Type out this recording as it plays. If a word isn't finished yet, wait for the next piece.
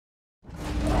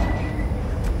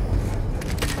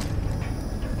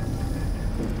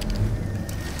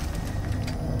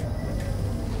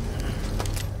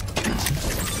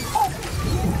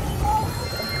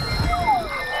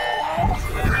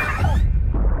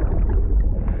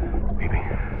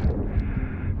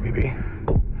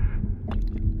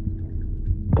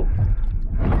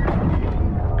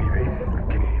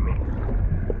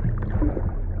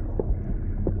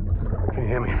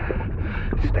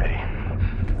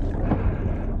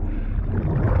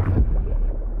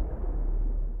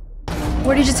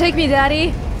Where did you take me,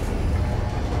 Daddy?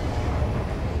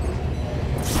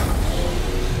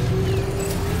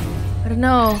 I don't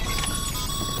know.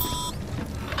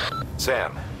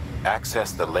 Sam,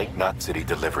 access the Lake Knot City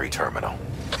delivery terminal.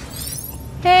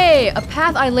 Hey, a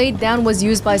path I laid down was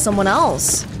used by someone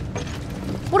else.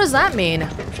 What does that mean?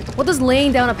 What does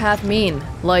laying down a path mean?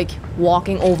 Like,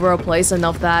 walking over a place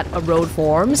enough that a road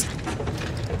forms?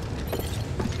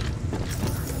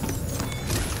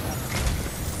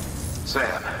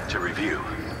 Sam, to review.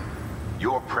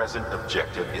 Your present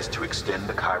objective is to extend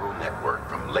the chiral network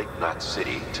from Lake Knot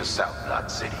City to South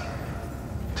Knot City.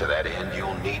 To that end,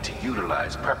 you'll need to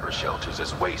utilize prepper shelters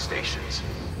as way stations.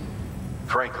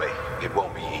 Frankly, it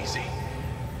won't be easy.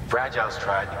 Fragile's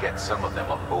tried to get some of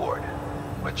them on board,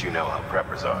 but you know how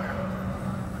preppers are.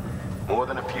 More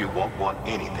than a few won't want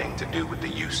anything to do with the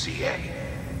UCA.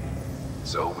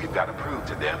 So we've got to prove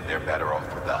to them they're better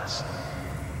off with us.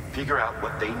 Figure out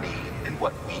what they need and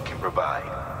what we can provide,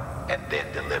 and then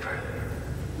deliver.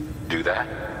 Do that,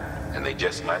 and they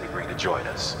just might agree to join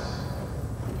us.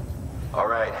 All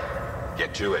right,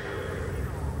 get to it.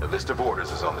 The list of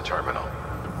orders is on the terminal.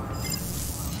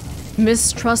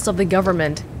 Mistrust of the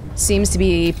government seems to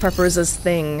be Preppers'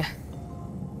 thing.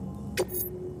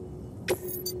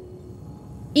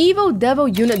 Evo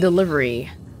Devo unit delivery.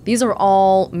 These are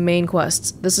all main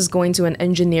quests. This is going to an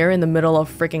engineer in the middle of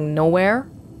freaking nowhere.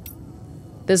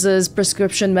 This is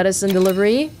prescription medicine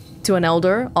delivery to an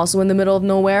elder, also in the middle of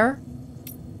nowhere.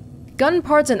 Gun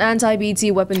parts and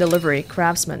anti-BT weapon delivery,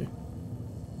 craftsman.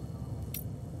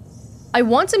 I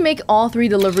want to make all 3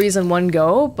 deliveries in one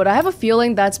go, but I have a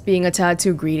feeling that's being a tad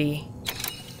too greedy.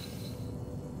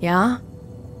 Yeah?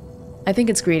 I think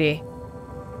it's greedy.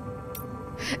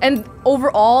 And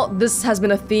overall, this has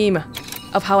been a theme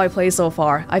of how I play so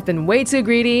far. I've been way too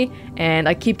greedy, and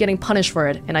I keep getting punished for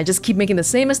it, and I just keep making the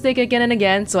same mistake again and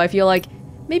again, so I feel like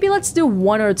maybe let's do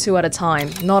 1 or 2 at a time,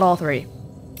 not all 3.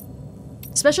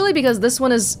 Especially because this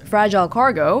one is fragile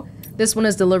cargo, this one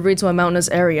is delivery to a mountainous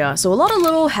area, so a lot of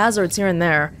little hazards here and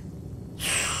there.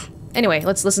 Anyway,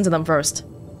 let's listen to them first.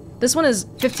 This one is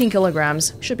 15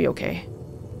 kilograms, should be okay.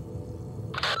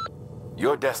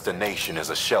 Your destination is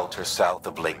a shelter south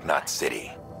of Lake Knot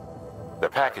City. The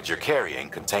package you're carrying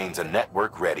contains a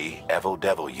network-ready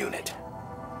Evo-Devo unit.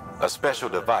 A special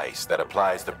device that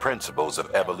applies the principles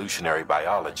of evolutionary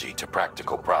biology to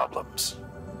practical problems.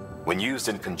 When used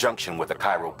in conjunction with a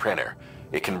chiral printer,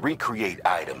 it can recreate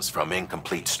items from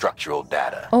incomplete structural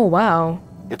data. Oh, wow.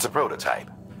 It's a prototype,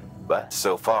 but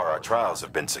so far our trials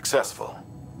have been successful.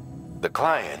 The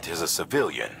client is a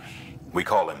civilian. We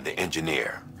call him the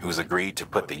engineer, who's agreed to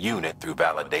put the unit through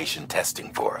validation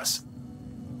testing for us.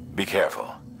 Be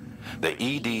careful. The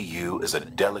EDU is a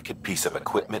delicate piece of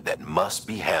equipment that must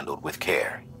be handled with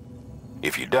care.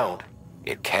 If you don't,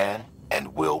 it can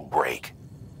and will break.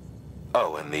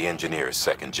 Oh, and the engineer is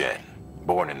 2nd gen,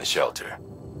 born in the shelter.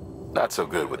 Not so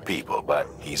good with people, but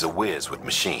he's a whiz with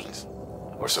machines.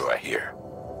 Or so I hear.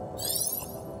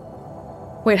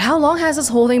 Wait, how long has this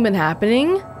whole thing been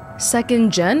happening? 2nd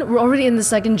gen? We're already in the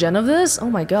 2nd gen of this? Oh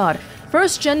my god.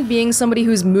 1st gen being somebody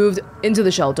who's moved into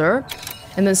the shelter,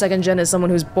 and then 2nd gen is someone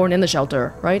who's born in the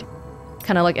shelter, right?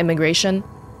 Kinda like immigration.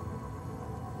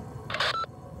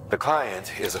 The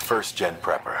client is a 1st gen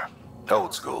prepper.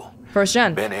 Old school. 1st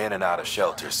gen. Been in and out of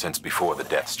shelters since before the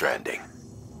Death Stranding.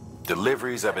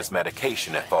 Deliveries of his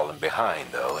medication have fallen behind,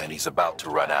 though, and he's about to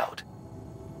run out.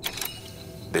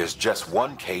 There's just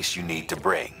 1 case you need to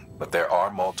bring, but there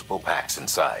are multiple packs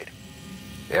inside.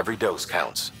 Every dose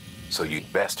counts, so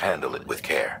you'd best handle it with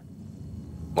care.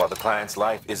 While the client's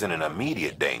life isn't in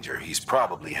immediate danger, he's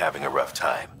probably having a rough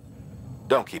time.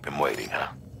 Don't keep him waiting, huh?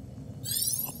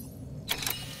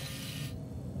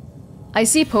 I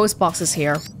see post boxes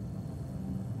here.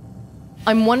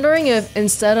 I'm wondering if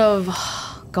instead of...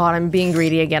 God, I'm being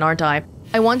greedy again, aren't I?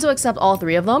 I want to accept all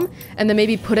 3 of them, and then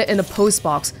maybe put it in a post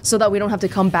box so that we don't have to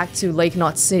come back to Lake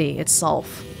Knot City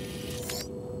itself.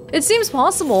 It seems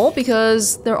possible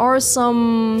because there are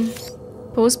some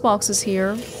post boxes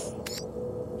here.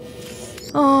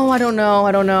 Oh, I don't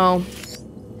know.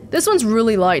 This one's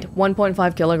really light,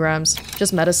 1.5 kilograms.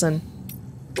 Just medicine.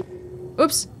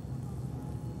 Oops.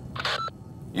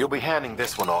 You'll be handing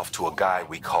this one off to a guy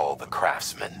we call the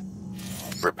craftsman.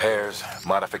 Repairs,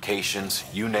 modifications,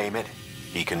 you name it,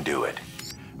 he can do it.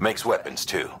 Makes weapons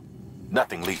too.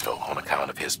 Nothing lethal on account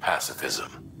of his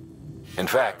pacifism. In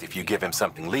fact, if you give him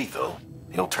something lethal,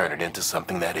 he'll turn it into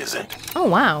something that isn't. Oh,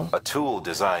 wow. A tool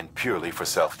designed purely for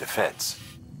self-defense.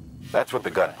 That's what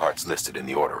the gun parts listed in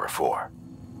the order are for.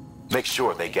 Make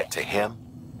sure they get to him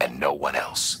and no one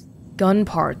else. Gun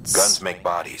parts. Guns make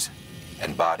bodies,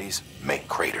 and bodies make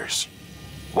craters.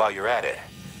 While you're at it,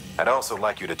 I'd also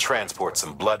like you to transport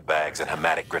some blood bags and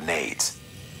hematic grenades.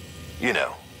 You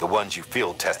know, the ones you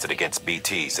field tested against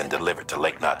BTs and delivered to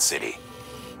Lake Knot City.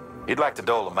 You'd like to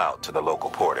dole them out to the local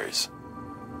porters.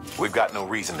 We've got no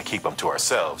reason to keep them to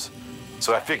ourselves,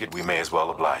 so I figured we may as well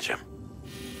oblige him.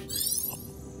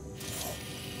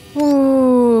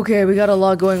 Ooh, okay, we got a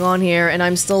lot going on here, and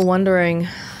I'm still wondering...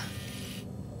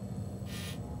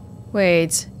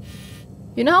 Wait...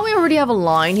 You know how we already have a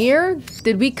line here?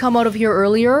 Did we come out of here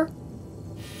earlier?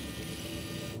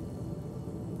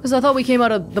 Because I thought we came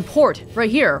out of the port,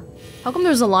 right here. How come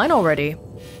there's a line already?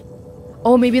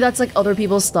 Oh, maybe that's like other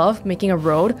people's stuff, making a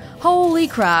road? Holy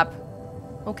crap.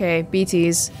 Okay,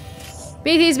 BTs.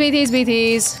 BTs,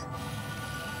 BTs,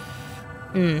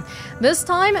 BTs. This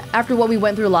time, after what we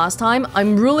went through last time,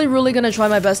 I'm really gonna try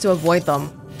my best to avoid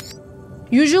them.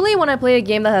 Usually when I play a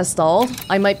game that has stealth,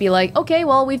 I might be like, okay,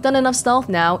 well, we've done enough stealth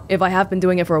now, if I have been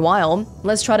doing it for a while.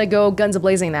 Let's try to go guns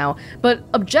a-blazing now. But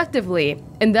objectively,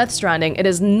 in Death Stranding, it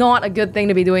is not a good thing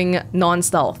to be doing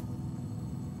non-stealth.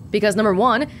 Because number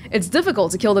one, it's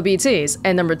difficult to kill the BTs,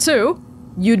 and number two,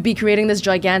 you'd be creating this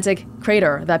gigantic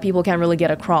crater that people can't really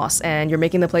get across, and you're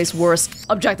making the place worse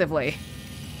objectively.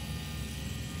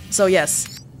 So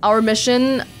yes, our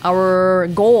mission, our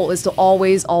goal is to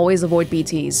always avoid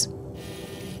BTs.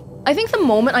 I think the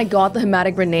moment I got the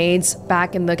hematic grenades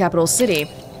back in the capital city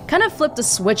kind of flipped a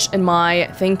switch in my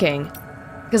thinking.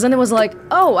 Because then it was like,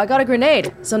 oh, I got a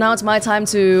grenade, so now it's my time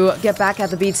to get back at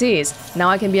the BTs. Now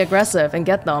I can be aggressive and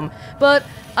get them. But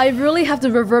I really have to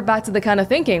revert back to the kind of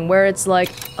thinking where it's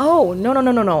like, oh,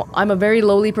 no. I'm a very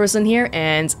lowly person here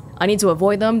and I need to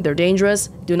avoid them. They're dangerous.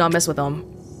 Do not mess with them.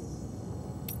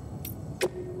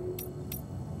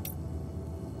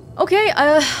 Okay,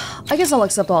 I guess I'll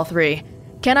accept all three.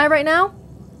 Can I right now?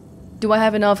 Do I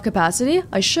have enough capacity?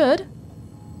 I should.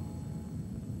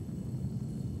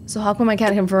 So how come I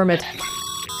can't confirm it?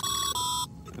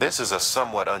 This is a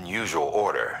somewhat unusual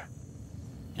order.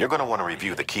 You're going to want to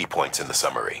review the key points in the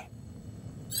summary.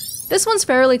 This one's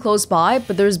fairly close by,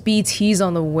 but there's BTs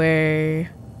on the way.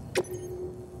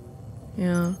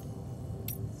 Yeah.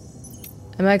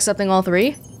 Am I accepting all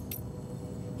three?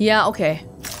 Yeah, okay.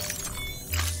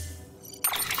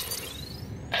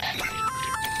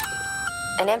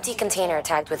 An empty container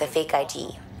tagged with a fake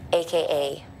ID,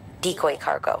 aka decoy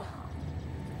cargo.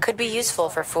 Could be useful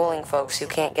for fooling folks who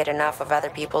can't get enough of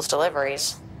other people's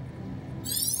deliveries.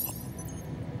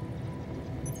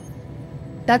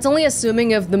 That's only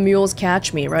assuming if the mules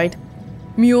catch me, right?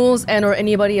 Mules and or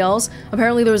anybody else.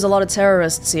 Apparently there's a lot of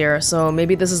terrorists here, so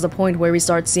maybe this is the point where we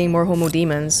start seeing more homo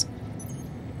demons.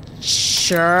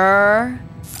 Sure.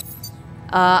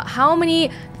 How many?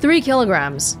 3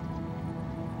 kilograms.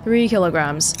 3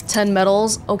 kilograms. 10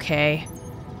 metals. Okay.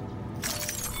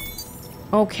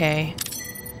 Okay.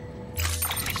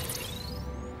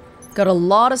 Got a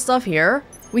lot of stuff here.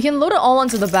 We can load it all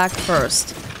onto the back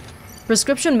first.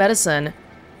 Prescription medicine.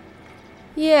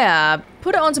 Yeah,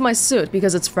 put it onto my suit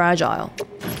because it's fragile.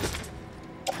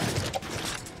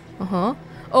 Uh-huh.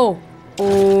 Oh.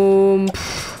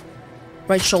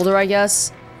 Right shoulder, I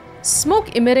guess.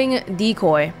 Smoke emitting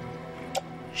decoy.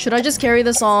 Should I just carry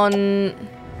this on...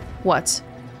 What?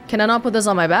 Can I not put this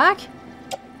on my back?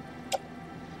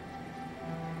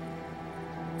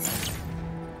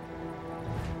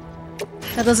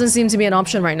 That doesn't seem to be an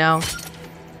option right now.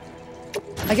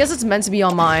 I guess it's meant to be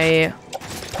on my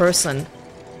person.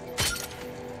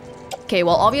 Okay,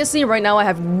 well obviously right now I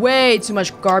have way too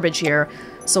much garbage here.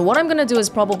 So what I'm gonna do is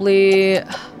probably...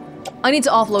 I need to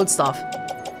offload stuff.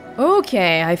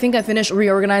 Okay, I think I finished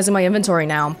reorganizing my inventory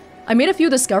now. I made a few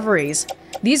discoveries.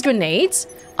 These grenades?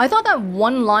 I thought that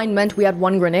one line meant we had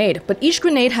one grenade, but each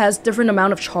grenade has different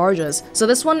amount of charges. So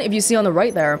this one, if you see on the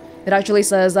right there, it actually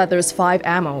says that there's 5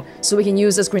 ammo, so we can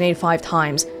use this grenade 5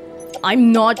 times.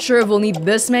 I'm not sure if we'll need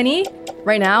this many.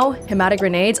 Right now, hematic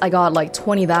grenades, I got like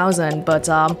 20,000, but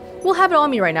we'll have it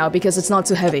on me right now because it's not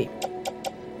too heavy.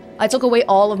 I took away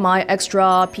all of my extra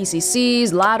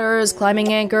PCCs, ladders,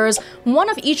 climbing anchors. One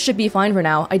of each should be fine for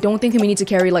now. I don't think we need to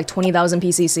carry like 20,000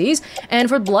 PCCs. And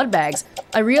for blood bags,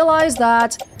 I realized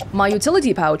that my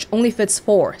utility pouch only fits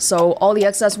 4, so all the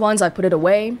excess ones, I put it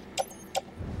away.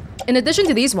 In addition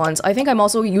to these ones, I think I'm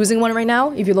also using one right now.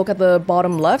 If you look at the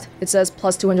bottom left, it says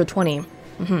plus 220.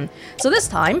 So this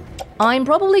time, I'm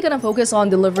probably gonna focus on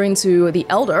delivering to the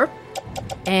Elder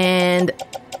and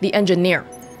the Engineer.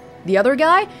 The other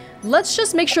guy, let's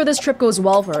just make sure this trip goes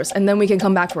well first, and then we can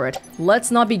come back for it.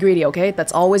 Let's not be greedy, okay?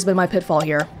 That's always been my pitfall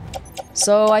here.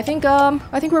 So I think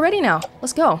we're ready now.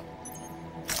 Let's go.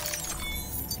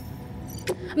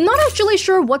 I'm not actually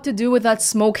sure what to do with that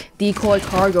smoke decoy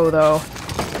cargo, though.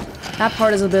 That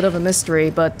part is a bit of a mystery,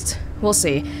 but we'll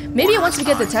see. Maybe once we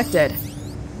get detected,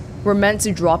 we're meant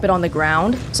to drop it on the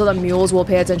ground so that mules will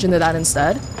pay attention to that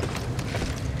instead.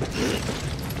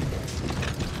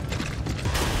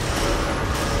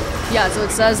 Yeah, so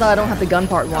it says that I don't have the gun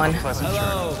part one.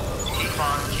 Hello. Keep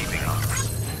on keeping on.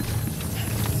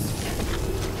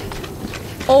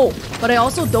 Oh, but I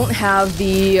also don't have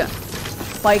the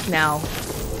bike now,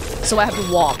 so I have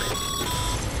to walk.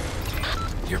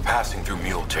 You're passing through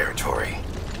mule territory.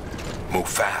 Move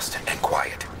fast and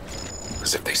quiet.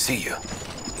 Because if they see you,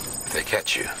 if they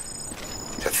catch you,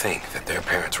 to think that their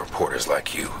parents were porters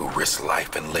like you who risked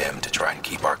life and limb to try and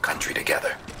keep our country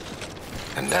together.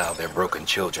 And now their broken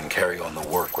children carry on the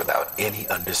work without any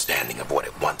understanding of what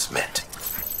it once meant.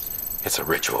 It's a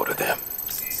ritual to them.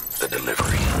 The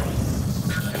delivery.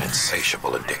 An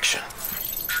insatiable addiction.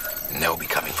 And they'll be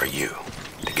coming for you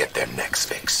to get their next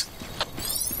fix.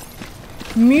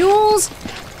 Mules,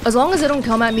 as long as they don't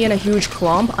come at me in a huge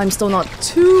clump, I'm still not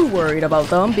too worried about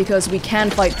them because we can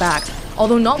fight back.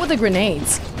 Although not with the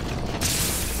grenades.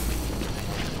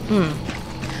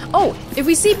 Oh, if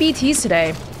we see BTs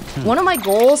today, one of my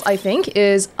goals, I think,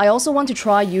 is I also want to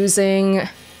try using...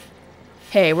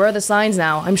 Hey, where are the signs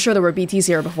now? I'm sure there were BTs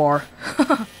here before.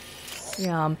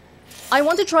 Yeah. I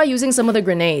want to try using some of the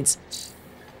grenades.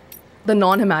 The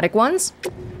non-hematic ones.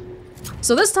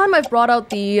 So this time I've brought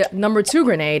out the number 2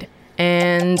 grenade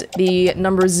and the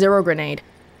number 0 grenade.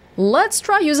 Let's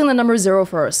try using the number 0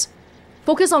 first.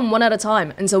 Focus on one at a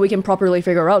time until we can properly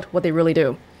figure out what they really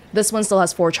do. This one still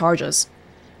has 4 charges.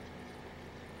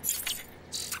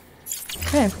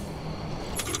 Okay.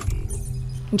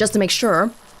 And just to make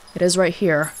sure, it is right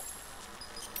here.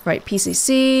 Right,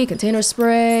 PCC, container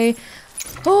spray.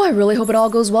 Oh, I really hope it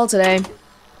all goes well today.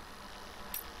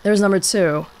 There's number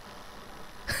 2.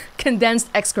 Condensed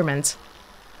excrement.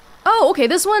 Oh, okay,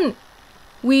 this one...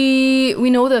 We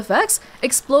know the effects.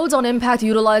 Explodes on impact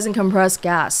utilizing compressed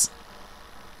gas.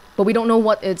 But we don't know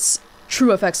what its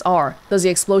true effects are. Does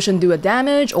the explosion do a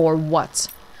damage or what?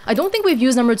 I don't think we've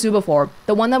used number 2 before.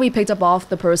 The one that we picked up off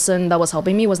the person that was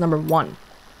helping me was number 1.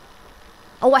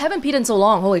 Oh, I haven't peed in so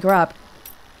long, holy crap.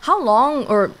 How long,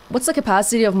 or what's the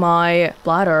capacity of my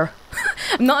bladder?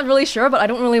 I'm not really sure, but I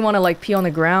don't really want to like pee on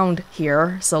the ground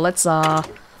here. So let's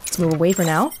move away for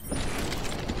now.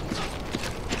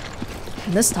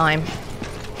 And this time.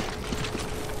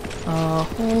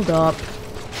 Hold up.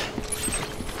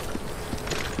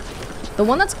 The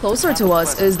one that's closer to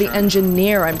us is the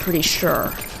engineer, I'm pretty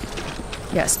sure.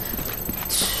 Yes.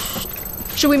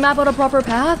 Should we map out a proper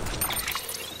path?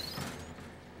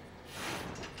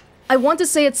 I want to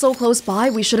say it's so close by,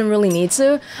 we shouldn't really need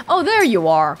to. Oh, there you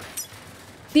are.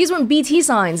 These weren't BT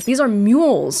signs, these are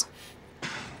mules.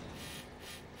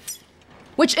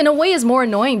 Which in a way is more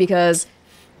annoying because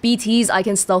BTs I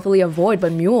can stealthily avoid,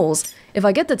 but mules, if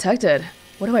I get detected,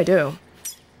 what do I do?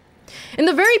 In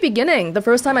the very beginning, the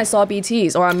first time I saw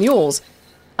BTs, or mules,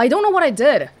 I don't know what I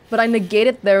did, but I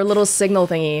negated their little signal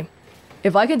thingy.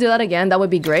 If I could do that again, that would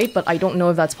be great, but I don't know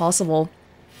if that's possible.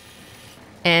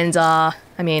 And, I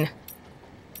mean,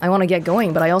 I want to get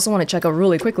going, but I also want to check out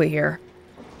really quickly here.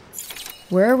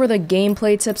 Where were the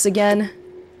gameplay tips again?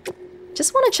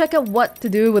 Just want to check out what to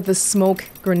do with the smoke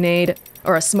grenade,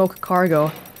 or a smoke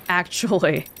cargo,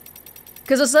 actually.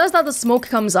 Because it says that the smoke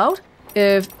comes out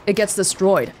if it gets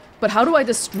destroyed. But how do I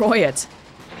destroy it?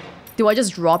 Do I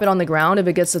just drop it on the ground if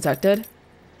it gets detected?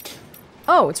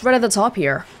 Oh, it's right at the top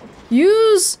here.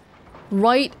 Use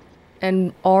right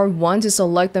and R1 to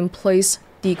select and place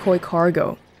decoy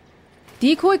cargo.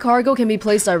 Decoy cargo can be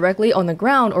placed directly on the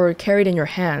ground or carried in your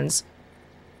hands.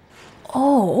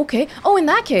 Oh, okay. Oh, in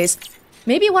that case,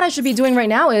 maybe what I should be doing right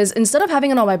now is, instead of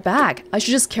having it on my back, I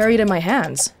should just carry it in my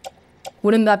hands.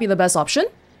 Wouldn't that be the best option?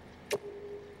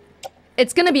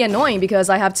 It's gonna be annoying because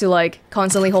I have to, like,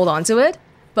 constantly hold on to it.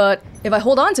 But if I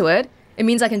hold on to it, it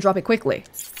means I can drop it quickly.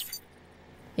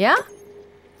 Yeah?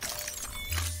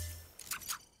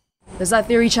 Does that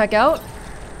theory check out?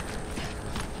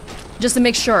 Just to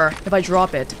make sure if I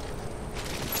drop it.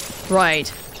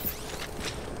 Right.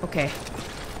 Okay.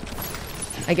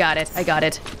 I got it, I got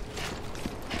it.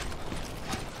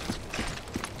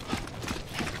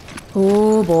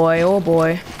 Oh boy, oh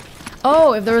boy.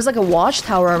 Oh, if there was like a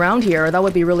watchtower around here, that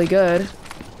would be really good.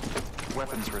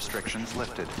 Weapons restrictions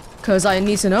lifted. Because I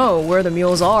need to know where the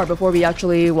mules are before we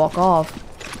actually walk off.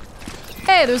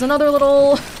 Hey, there's another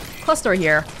little cluster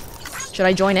here. Should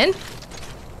I join in?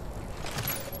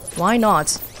 Why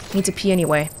not? Need to pee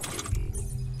anyway.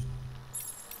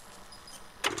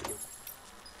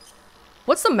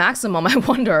 What's the maximum, I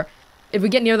wonder? If we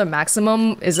get near the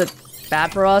maximum, is it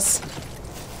bad for us?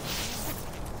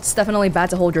 It's definitely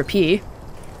bad to hold your pee.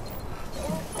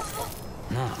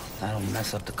 No, that'll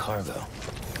mess up the cargo.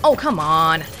 Oh, come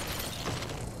on.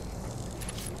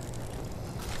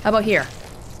 How about here?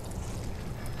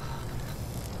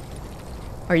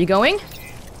 Are you going?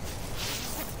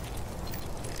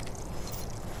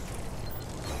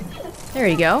 There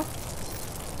you go.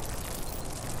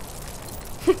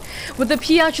 Would the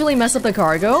pee actually mess up the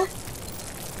cargo?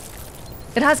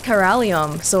 It has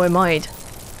chiralium, so it might.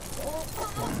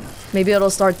 Maybe it'll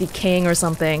start decaying or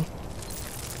something.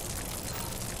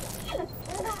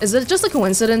 Is it just a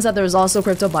coincidence that there's also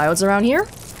cryptobiotes around here?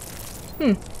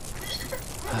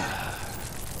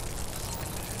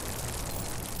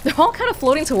 They're all kind of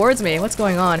floating towards me. What's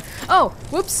going on? Oh,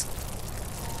 whoops.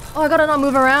 Oh, I gotta not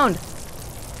move around.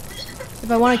 If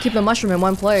I want to keep the mushroom in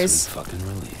one place. Sweet fucking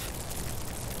relief.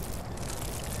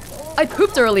 I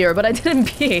pooped earlier, but I didn't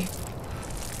pee.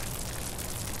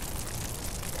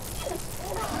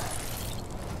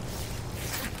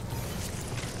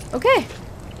 Okay.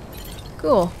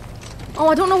 Cool. Oh,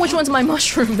 I don't know which one's my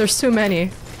mushroom. There's too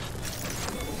many.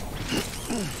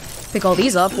 Pick all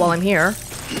these up while I'm here.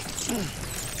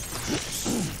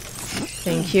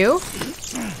 Thank you.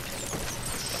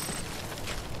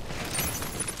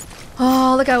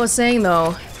 Oh, like I was saying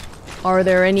though, are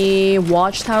there any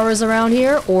watchtowers around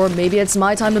here? Or maybe it's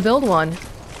my time to build one.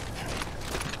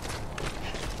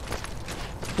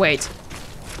 Wait.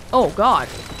 Oh god.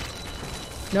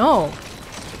 No.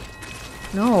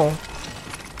 No.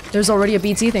 There's already a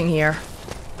BT thing here.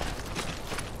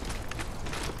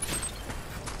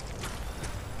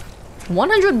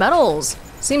 $100 metals!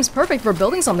 Seems perfect for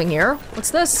building something here.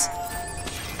 What's this?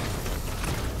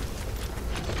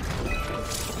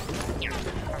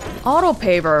 Auto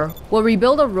paver will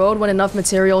rebuild a road when enough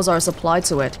materials are supplied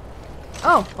to it.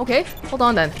 Oh, okay. Hold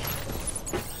on then.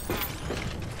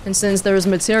 And since there's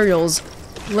materials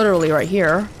literally right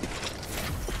here,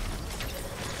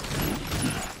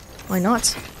 why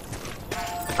not?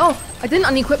 Oh, I didn't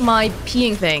unequip my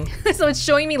peeing thing, so it's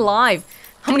showing me live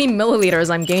how many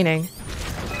milliliters I'm gaining.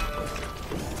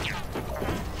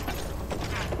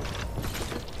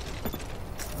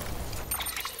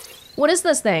 What is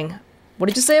this thing? What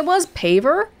did you say it was?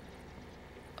 Paver?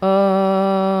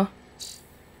 Do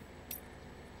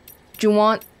you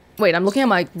want... Wait, I'm looking at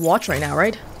my watch right now,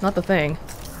 right? Not the thing.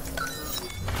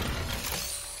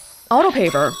 Auto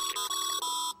paver.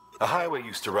 A highway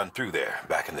used to run through there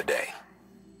back in the day.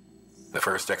 The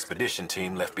first expedition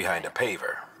team left behind a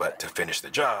paver, but to finish the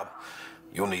job,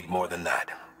 you'll need more than that.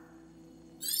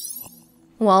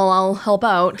 Well, I'll help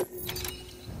out.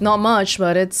 Not much,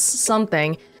 but it's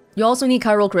something. You also need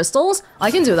chiral crystals?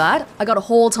 I can do that. I got a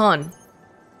whole ton.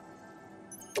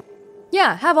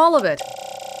 Yeah, have all of it.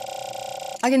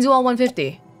 I can do all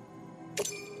 150.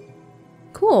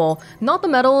 Cool. Not the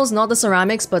metals, not the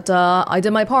ceramics, but I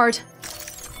did my part.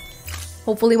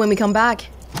 Hopefully when we come back,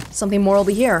 something more will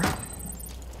be here.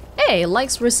 Hey,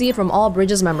 likes received from all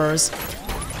Bridges members.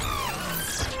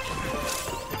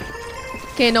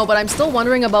 Okay, no, but I'm still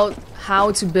wondering about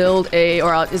how to build a,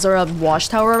 or is there a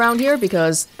watchtower around here?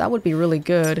 Because that would be really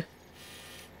good.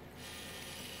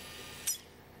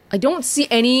 I don't see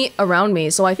any around me,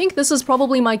 so I think this is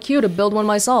probably my cue to build one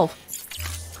myself.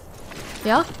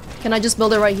 Yeah? Can I just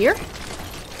build it right here?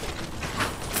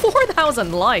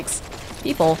 4,000 likes!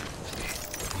 People.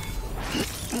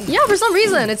 Yeah, for some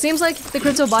reason, it seems like the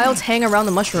cryptobiotes hang around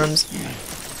the mushrooms.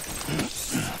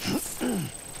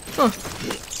 Huh.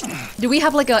 Do we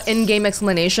have like an in-game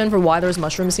explanation for why there's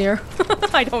mushrooms here?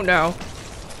 I don't know.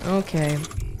 Okay.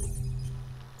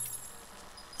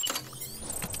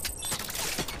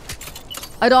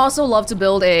 I'd also love to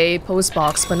build a post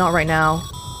box, but not right now.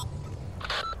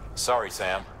 Sorry,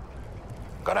 Sam.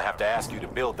 Gonna have to ask you to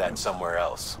build that somewhere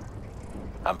else.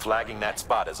 I'm flagging that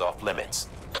spot as off limits.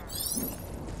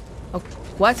 Oh,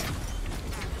 what?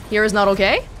 Here is not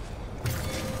okay?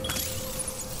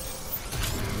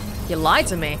 You lied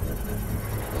to me.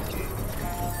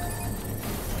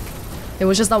 It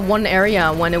was just that one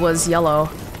area when it was yellow.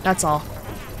 That's all.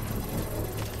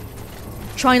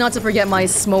 Try not to forget my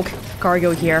smoke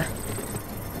cargo here.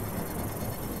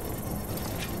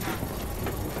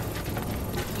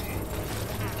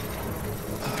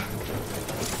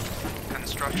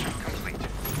 Construction complete.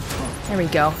 There we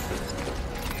go.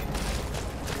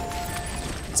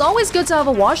 It's always good to have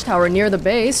a watchtower near the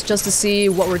base just to see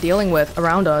what we're dealing with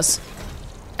around us.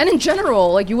 And in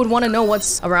general, like, you would want to know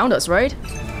what's around us, right?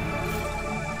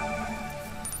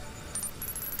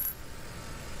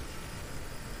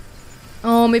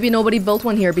 Oh, maybe nobody built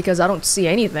one here because I don't see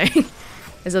anything.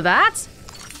 Is it that?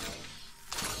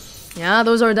 Yeah,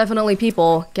 those are definitely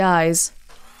people, guys.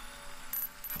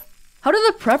 How do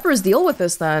the preppers deal with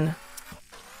this then?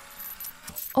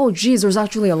 Oh geez, there's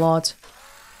actually a lot.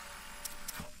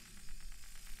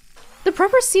 The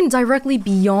preppers seem directly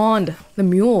beyond the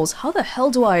mules. How the hell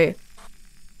do I...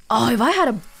 Oh, if I had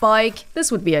a bike,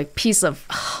 this would be a piece of...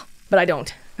 But I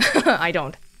don't. I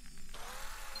don't.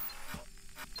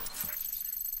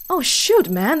 Oh shoot,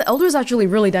 man. The Elder's actually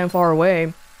really damn far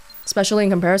away. Especially in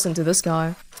comparison to this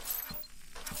guy.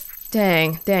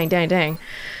 Dang, dang, dang, dang.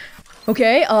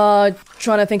 Okay,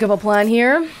 trying to think of a plan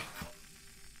here.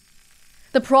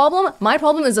 My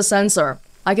problem is the sensor.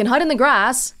 I can hide in the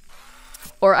grass.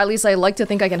 Or at least I like to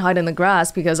think I can hide in the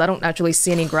grass because I don't actually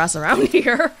see any grass around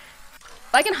here.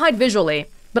 I can hide visually,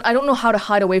 but I don't know how to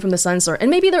hide away from the sensor.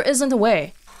 And maybe there isn't a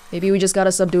way. Maybe we just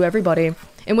gotta subdue everybody.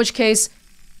 In which case...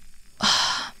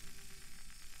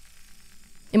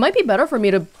 it might be better for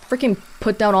me to freaking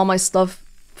put down all my stuff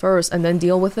first and then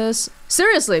deal with this.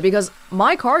 Seriously, because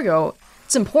my cargo,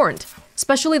 it's important.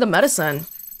 Especially the medicine.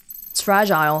 It's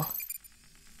fragile.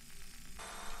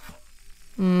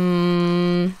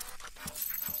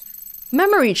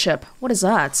 Memory chip. What is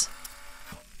that?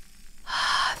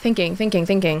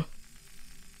 Thinking.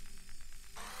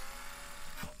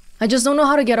 I just don't know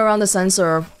how to get around the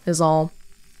sensor, is all.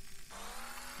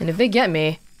 And if they get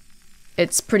me,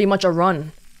 it's pretty much a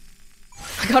run.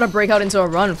 I gotta break out into a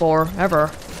run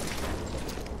forever.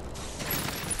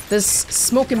 This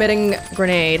smoke-emitting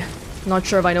grenade. Not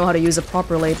sure if I know how to use it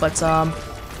properly, but well,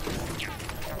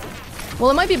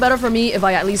 it might be better for me if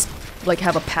I at least, like,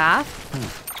 have a path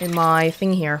in my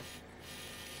thing here.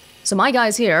 So my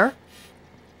guy's here.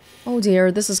 Oh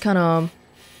dear, this is kind of...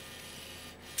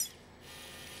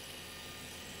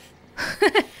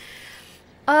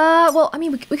 well, I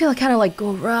mean, we could kind of like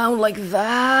go around like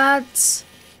that.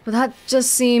 But that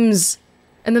just seems...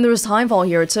 And then there was timefall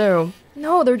here too.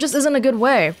 No, there just isn't a good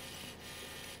way.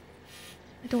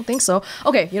 I don't think so.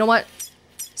 Okay, you know what?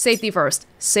 Safety first.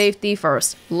 Safety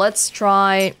first. Let's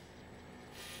try...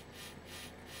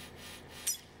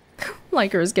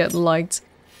 Likers get liked.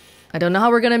 I don't know how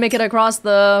we're gonna make it across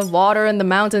the water and the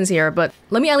mountains here, but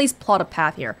let me at least plot a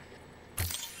path here.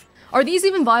 Are these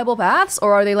even viable paths,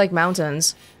 or are they like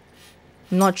mountains?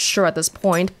 I'm not sure at this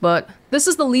point, but this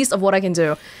is the least of what I can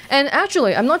do. And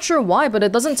actually, I'm not sure why, but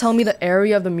it doesn't tell me the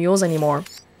area of the mules anymore.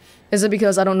 Is it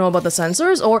because I don't know about the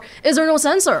sensors, or is there no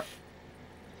sensor?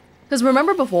 Because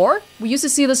remember before? We used to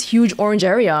see this huge orange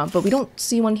area, but we don't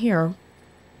see one here.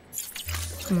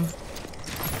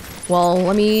 Well,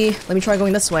 let me try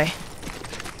going this way.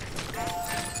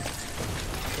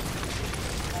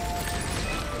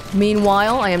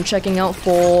 Meanwhile, I am checking out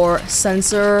for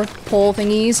sensor pole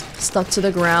thingies stuck to the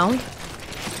ground.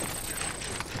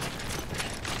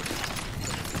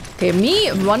 Okay, me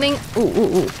running...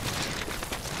 Ooh.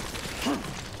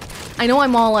 I know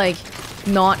I'm all, like,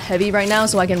 not heavy right now,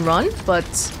 so I can run, but...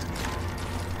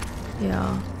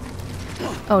 Yeah.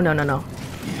 Oh, no.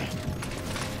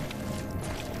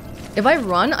 If I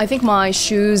run, I think my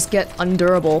shoes get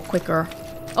undurable quicker.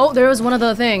 Oh, there was one of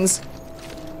the things.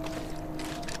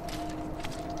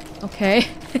 Okay.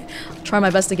 Try my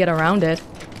best to get around it.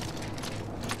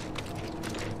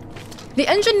 The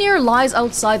engineer lies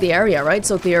outside the area, right?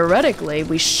 So theoretically,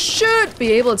 we should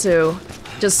be able to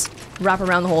just wrap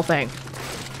around the whole thing.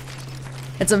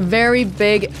 It's a very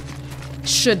big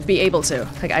should be able to.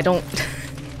 Like, I don't...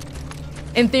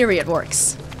 In theory, it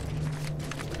works.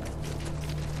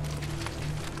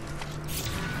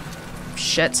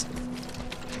 Shit.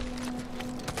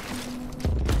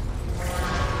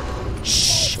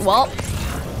 Shh. Well.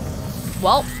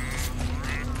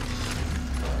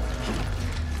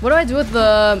 What do I do with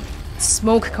the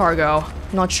smoke cargo?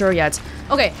 Not sure yet.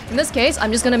 Okay, in this case,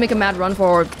 I'm just gonna make a mad run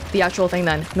for the actual thing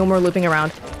then. No more looping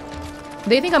around.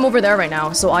 They think I'm over there right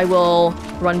now, so I will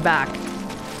run back.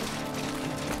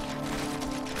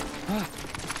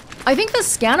 I think the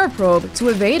scanner probe, to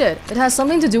evade it, it has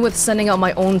something to do with sending out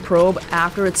my own probe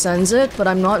after it sends it, but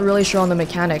I'm not really sure on the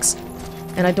mechanics.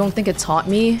 And I don't think it taught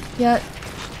me yet.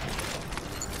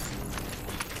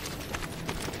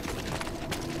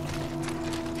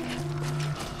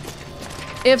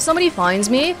 If somebody finds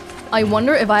me, I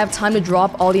wonder if I have time to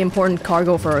drop all the important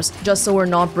cargo first, just so we're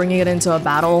not bringing it into a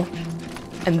battle.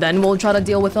 And then we'll try to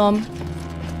deal with them.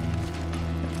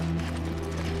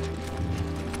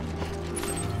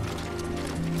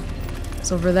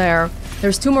 It's over there.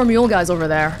 There's 2 more mule guys over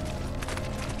there.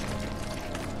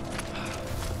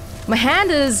 My hand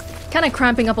is kind of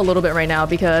cramping up a little bit right now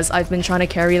because I've been trying to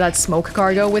carry that smoke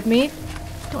cargo with me.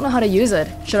 Don't know how to use it.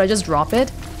 Should I just drop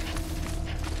it?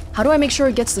 How do I make sure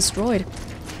it gets destroyed?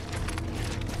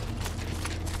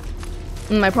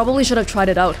 I probably should have tried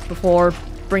it out before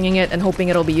bringing it and hoping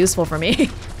it'll be useful for me.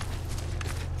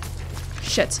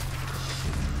 Shit.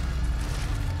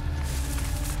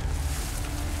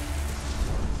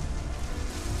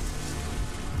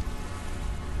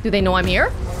 Do they know I'm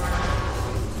here?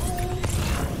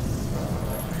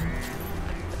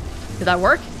 Did that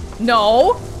work?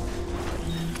 No!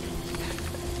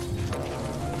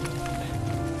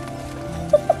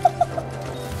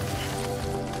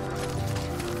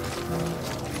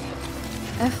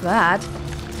 F that.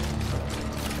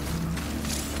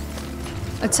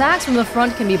 Attacks from the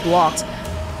front can be blocked.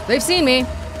 They've seen me.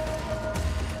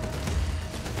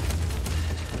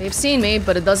 They've seen me,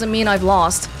 but it doesn't mean I've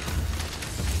lost.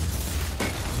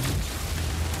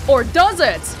 Or does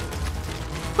it?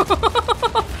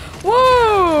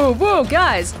 Whoa! Whoa,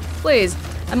 guys, please.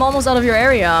 I'm almost out of your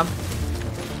area.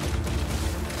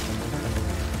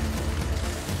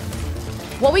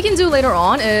 What we can do later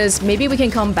on is maybe we can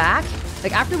come back.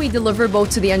 Like, after we deliver both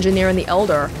to the engineer and the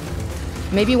elder,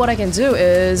 maybe what I can do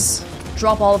is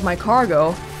drop all of my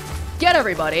cargo, get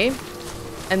everybody,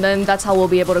 and then that's how we'll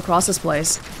be able to cross this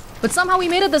place. But somehow we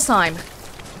made it this time.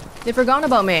 They forgot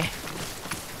about me.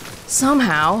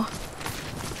 Somehow.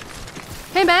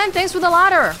 Hey man, thanks for the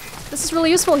ladder. This is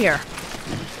really useful here.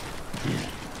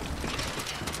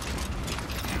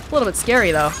 A little bit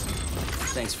scary though.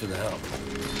 Thanks for the help.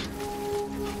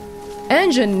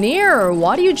 Engineer,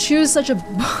 why do you choose such a...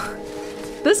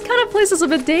 This kind of place is a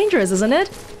bit dangerous, isn't it?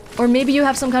 Or maybe you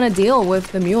have some kind of deal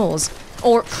with the mules.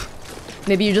 Or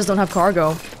maybe you just don't have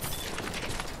cargo.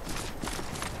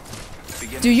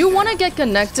 Do you want to get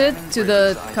connected to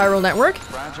the chiral network?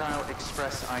 Fragile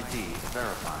Express ID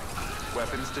verified.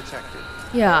 Weapons detected.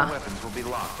 Yeah. All weapons will be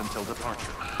locked until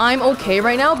departure. I'm okay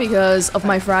right now because of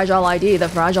my fragile ID that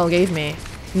Fragile gave me.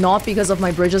 Not because of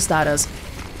my Bridges status.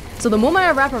 So the moment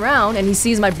I wrap around and he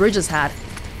sees my Bridges hat,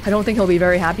 I don't think he'll be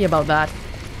very happy about that.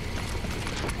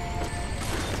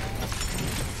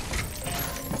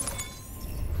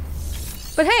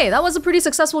 But hey, that was a pretty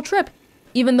successful trip,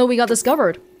 even though we got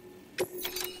discovered.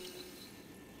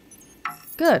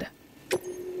 Good.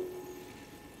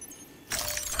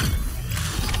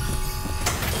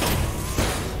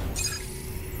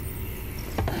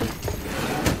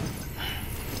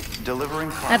 Delivering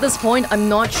cargo. At this point, I'm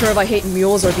not sure if I hate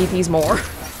mules or BPs more.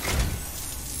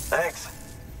 Thanks.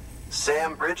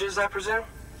 Sam Bridges, I presume?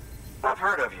 I've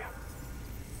heard of you.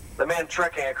 The man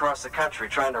trekking across the country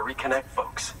trying to reconnect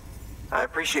folks. I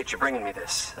appreciate you bringing me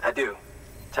this. I do.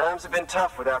 Times have been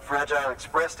tough without Fragile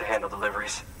Express to handle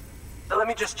deliveries. So let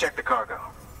me just check the cargo.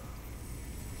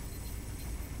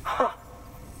 Huh.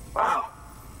 Wow.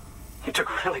 You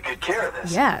took really good care of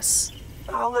this. Yes.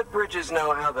 I'll let Bridges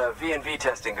know how the V&V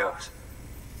testing goes.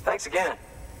 Thanks again.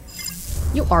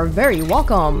 You are very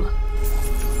welcome.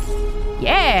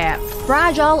 Yeah!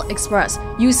 Fragile Express.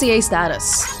 UCA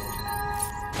status.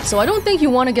 So I don't think you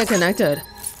want to get connected.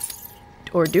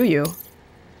 Or do you?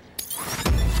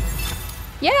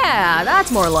 Yeah,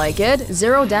 that's more like it.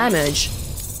 0 damage.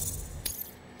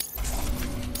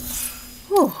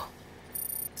 Whew.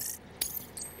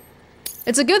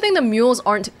 It's a good thing the mules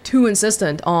aren't too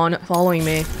insistent on following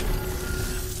me.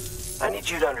 I need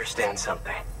you to understand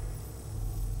something.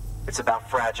 It's about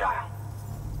Fragile.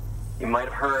 You might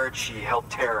have heard she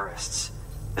helped terrorists,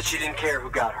 that she didn't care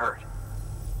who got hurt.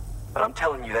 But I'm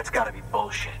telling you, that's gotta be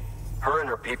bullshit. Her and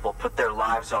her people put their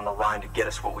lives on the line to get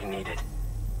us what we needed.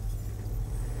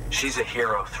 She's a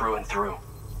hero through and through.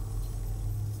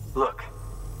 Look,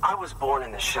 I was born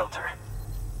in this shelter.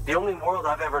 The only world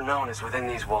I've ever known is within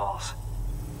these walls.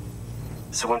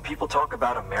 So when people talk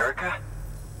about America,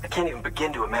 I can't even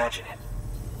begin to imagine it.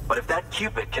 But if that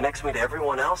Cupid connects me to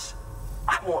everyone else,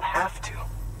 I won't have to.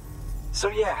 So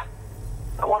yeah,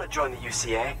 I want to join the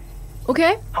UCA.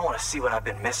 Okay. I want to see what I've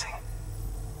been missing.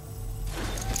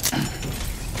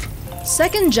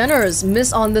 Second geners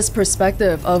miss on this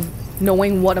perspective of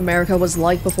knowing what America was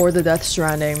like before the Death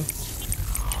Stranding.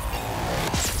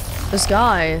 This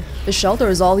guy, the shelter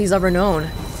is all he's ever known.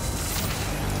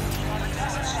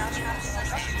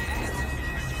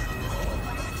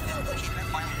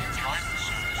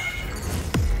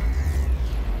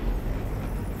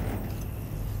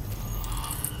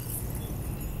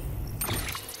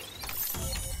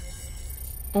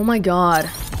 Oh my god.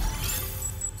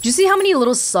 Did you see how many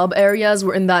little sub-areas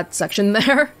were in that section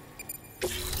there?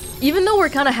 Even though we're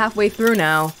kind of halfway through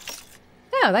now.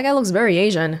 Yeah, that guy looks very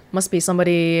Asian. Must be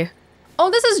somebody... Oh,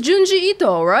 this is Junji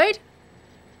Ito, right?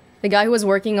 The guy who was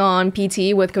working on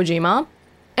PT with Kojima.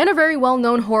 And a very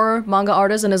well-known horror manga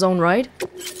artist in his own right.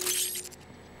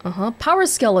 Power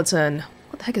skeleton.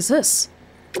 What the heck is this?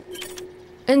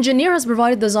 Engineer has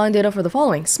provided design data for the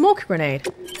following. Smoke grenade.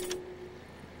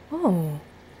 Oh.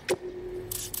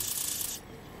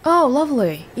 Oh,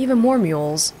 lovely. Even more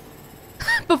mules.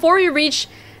 Before you reach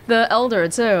the Elder,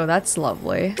 too. That's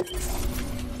lovely.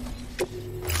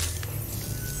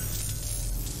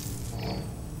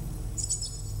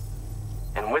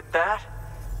 And with that,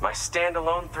 my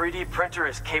standalone 3D printer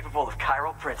is capable of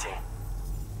chiral printing.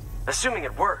 Assuming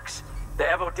it works, the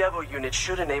Evo Devo unit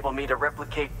should enable me to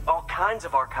replicate all kinds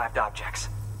of archived objects.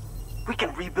 We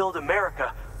can rebuild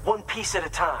America one piece at a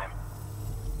time.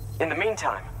 In the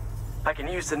meantime, I can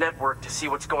use the network to see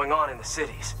what's going on in the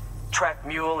cities, track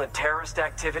mule and terrorist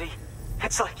activity.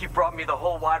 It's like you brought me the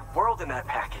whole wide world in that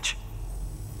package.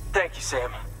 Thank you,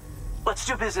 Sam. Let's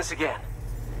do business again.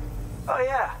 Oh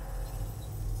yeah.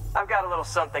 I've got a little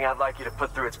something I'd like you to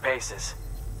put through its paces.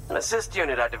 An assist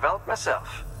unit I developed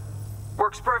myself.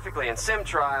 Works perfectly in sim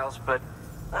trials, but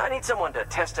I need someone to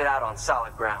test it out on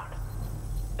solid ground.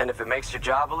 And if it makes your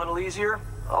job a little easier,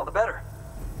 all the better.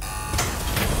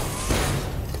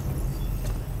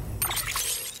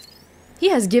 He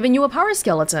has given you a power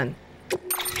skeleton.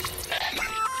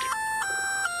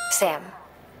 Sam,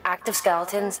 active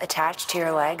skeletons attach to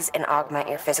your legs and augment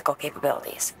your physical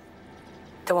capabilities.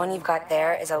 The one you've got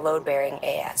there is a load-bearing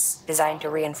AS, designed to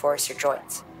reinforce your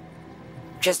joints.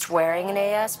 Just wearing an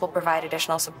AS will provide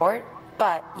additional support,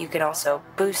 but you can also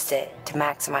boost it to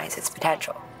maximize its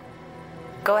potential.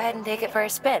 Go ahead and take it for a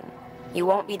spin. You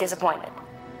won't be disappointed.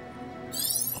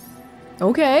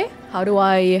 Okay, how do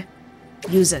I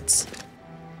use it?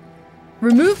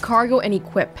 Remove cargo and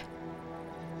equip.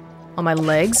 On my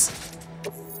legs.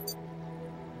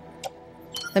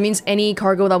 That means any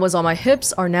cargo that was on my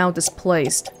hips are now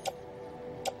displaced.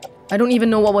 I don't even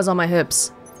know what was on my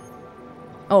hips.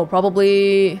 Oh,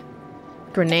 probably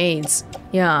grenades.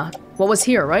 Yeah, what was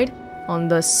here, right? On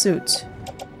the suit.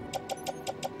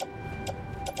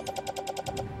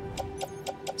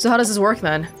 So how does this work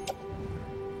then?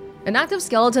 An active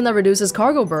skeleton that reduces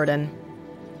cargo burden.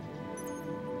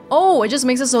 Oh, it just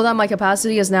makes it so that my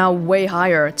capacity is now way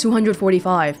higher,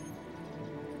 245.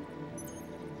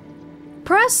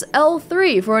 Press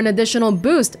L3 for an additional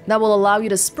boost that will allow you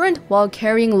to sprint while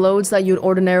carrying loads that you'd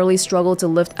ordinarily struggle to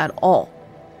lift at all.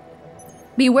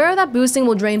 Beware that boosting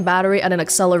will drain battery at an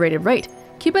accelerated rate.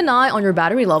 Keep an eye on your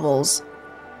battery levels.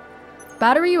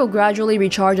 Battery will gradually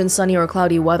recharge in sunny or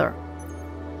cloudy weather.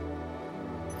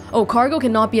 Oh, cargo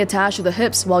cannot be attached to the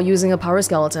hips while using a power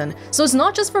skeleton. So it's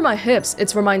not just for my hips,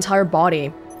 it's for my entire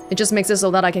body. It just makes it so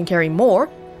that I can carry more.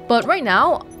 But right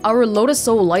now, our load is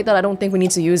so light that I don't think we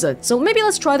need to use it. So maybe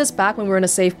let's try this back when we're in a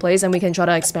safe place and we can try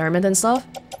to experiment and stuff.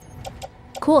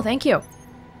 Cool, thank you.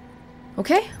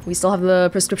 Okay, we still have the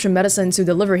prescription medicine to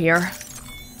deliver here.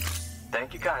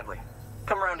 Thank you kindly.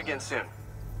 Come around again soon.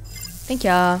 Thank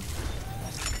ya.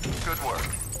 Good work.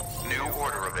 New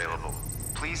order available.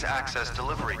 Please access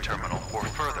delivery terminal for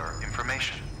further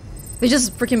information. They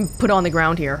just freaking put it on the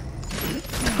ground here.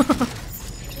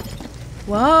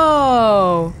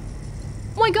 Whoa.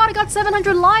 Oh my god, I got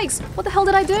 700 likes! What the hell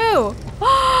did I do?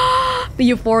 The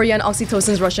euphoria and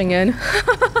oxytocin's rushing in.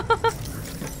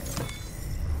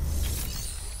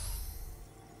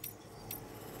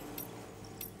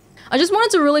 I just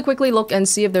wanted to really quickly look and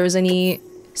see if there's any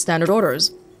standard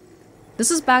orders. This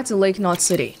is back to Lake Knot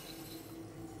City.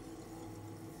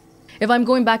 If I'm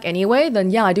going back anyway, then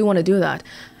yeah, I do want to do that.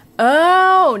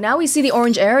 Oh, now we see the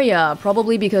orange area.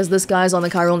 Probably because this guy's on the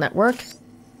chiral network.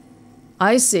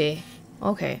 I see.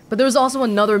 Okay, but there's also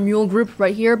another mule group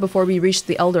right here before we reach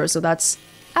the Elder, so that's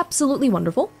absolutely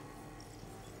wonderful.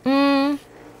 Tell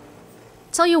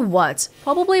you what,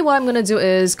 probably what I'm gonna do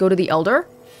is go to the Elder,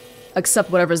 accept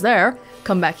whatever's there,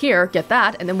 come back here, get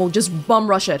that, and then we'll just bum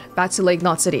rush it back to Lake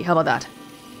Knot City. How about that?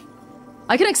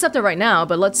 I can accept it right now,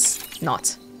 but let's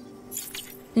not.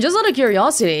 And just out of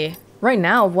curiosity, right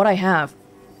now, what I have.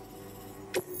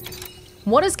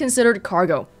 What is considered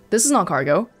cargo? This is not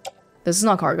cargo. This is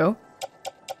not cargo.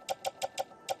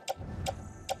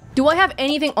 Do I have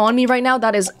anything on me right now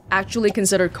that is actually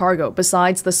considered cargo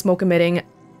besides the smoke-emitting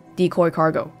decoy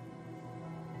cargo?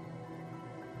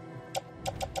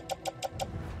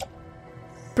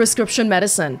 Prescription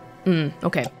medicine.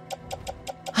 Okay.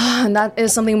 And that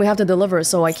is something we have to deliver,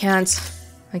 so I can't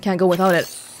go without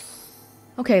it.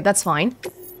 Okay, that's fine.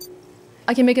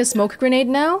 I can make a smoke grenade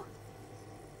now?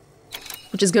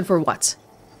 Which is good for what?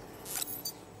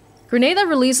 Grenade that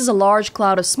releases a large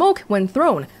cloud of smoke when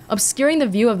thrown, obscuring the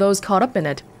view of those caught up in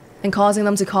it, and causing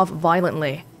them to cough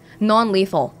violently.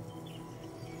 Non-lethal.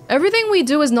 Everything we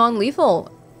do is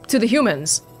non-lethal to the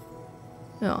humans.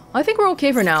 Yeah, I think we're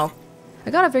okay for now. I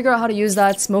gotta figure out how to use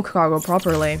that smoke cargo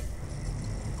properly.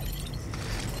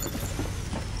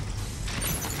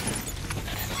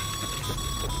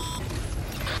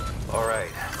 All right,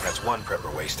 that's one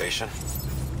prepper way station.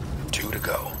 2 to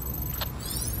go.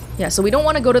 Yeah, so we don't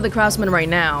want to go to the craftsman right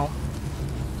now.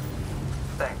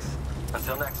 Thanks.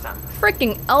 Until next time.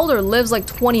 Freaking Elder lives like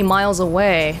 20 miles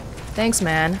away. Thanks,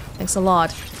 man. Thanks a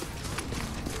lot.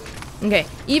 Okay,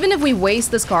 even if we waste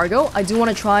this cargo, I do want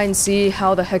to try and see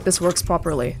how the heck this works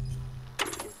properly.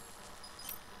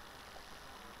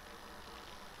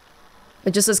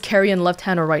 It just says carry in left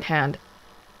hand or right hand.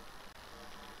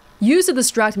 Use to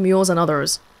distract mules and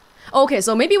others. Okay,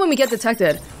 so maybe when we get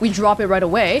detected, we drop it right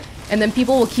away, and then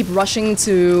people will keep rushing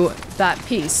to that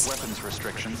piece. Weapons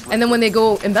restrictions. And then when they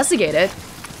go investigate it,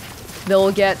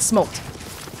 they'll get smoked.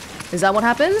 Is that what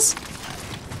happens?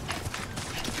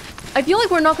 I feel like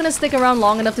we're not gonna stick around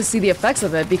long enough to see the effects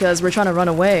of it because we're trying to run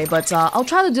away, but I'll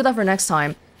try to do that for next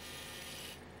time.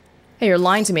 Hey, you're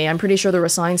lying to me. I'm pretty sure there were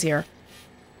signs here.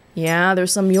 Yeah,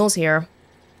 there's some mules here.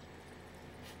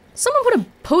 Someone put a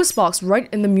post box right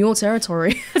in the mule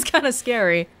territory. It's kind of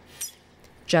scary.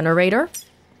 Generator.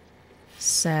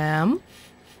 Sam.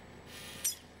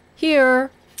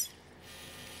 Here.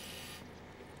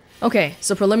 Okay,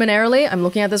 so preliminarily, I'm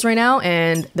looking at this right now,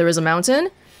 and there is a mountain,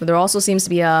 but there also seems to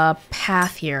be a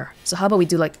path here. So how about we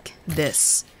do like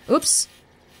this? Oops.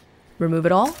 Remove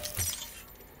it all.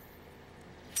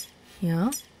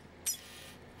 Yeah.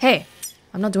 Hey,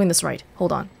 I'm not doing this right.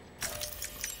 Hold on.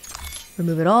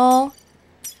 Remove it all.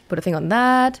 Put a thing on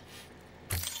that.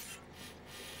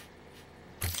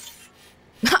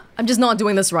 I'm just not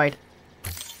doing this right.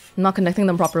 I'm not connecting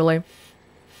them properly.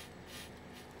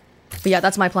 But yeah,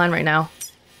 that's my plan right now.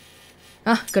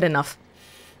 Ah, good enough.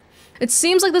 It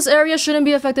seems like this area shouldn't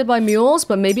be affected by mules,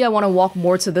 but maybe I want to walk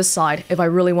more to this side if I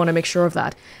really want to make sure of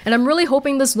that. And I'm really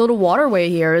hoping this little waterway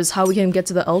here is how we can get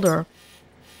to the Elder.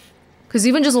 Because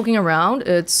even just looking around,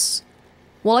 it's...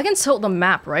 Well, I can tilt the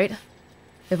map, right?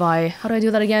 If I... How do I do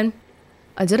that again?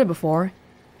 I did it before.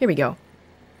 Here we go.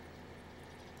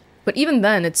 But even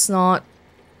then, it's not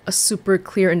a super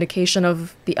clear indication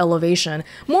of the elevation.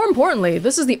 More importantly,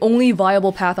 this is the only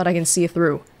viable path that I can see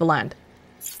through the land.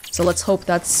 So let's hope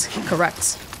that's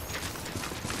correct.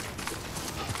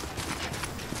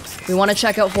 We want to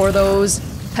check out for those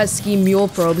pesky mule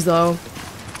probes, though.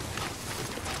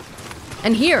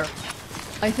 And here,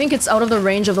 I think it's out of the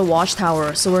range of the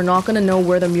watchtower, so we're not gonna know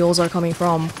where the mules are coming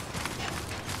from.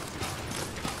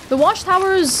 The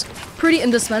watchtower's pretty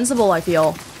indispensable, I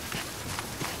feel.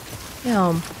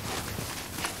 Yeah.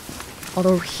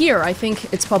 Although here, I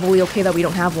think it's probably okay that we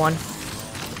don't have one.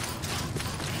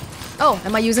 Oh,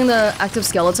 am I using the active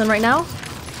skeleton right now?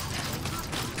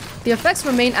 The effects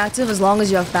remain active as long as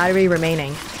you have battery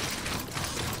remaining.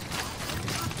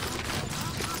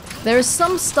 There's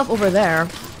some stuff over there.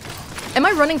 Am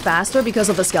I running faster because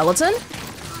of the skeleton?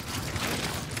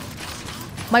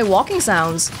 My walking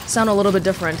sounds sound a little bit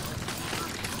different.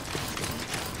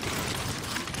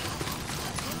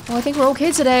 Well, I think we're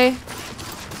okay today.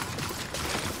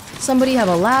 Somebody have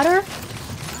a ladder?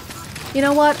 You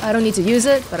know what? I don't need to use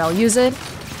it, but I'll use it.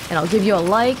 And I'll give you a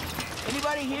like.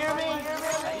 Anybody hear me?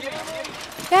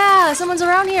 Yeah, someone's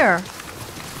around here.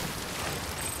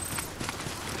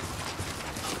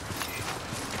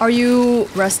 Are you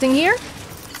resting here?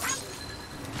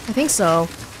 I think so.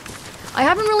 I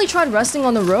haven't really tried resting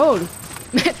on the road.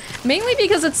 Mainly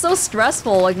because it's so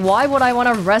stressful. Like, why would I want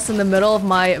to rest in the middle of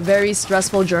my very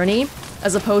stressful journey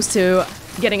as opposed to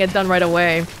getting it done right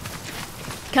away?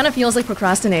 Kind of feels like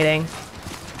procrastinating.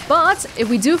 But if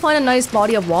we do find a nice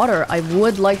body of water, I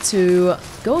would like to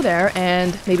go there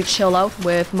and maybe chill out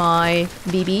with my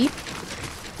BB.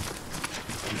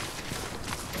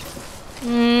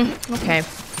 Okay.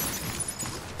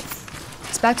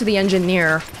 It's back to the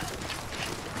engineer.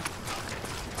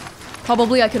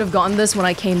 Probably I could have gotten this when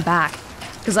I came back,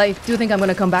 because I do think I'm going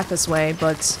to come back this way,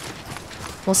 but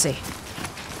we'll see.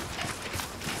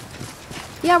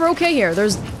 Yeah, we're okay here.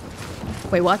 There's...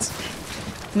 Wait, what?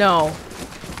 No.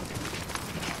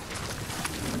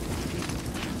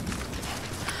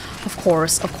 Of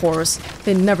course.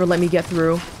 They never let me get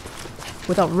through.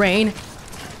 Without rain.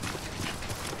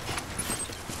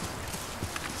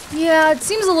 Yeah, it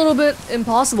seems a little bit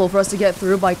impossible for us to get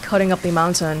through by cutting up the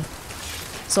mountain.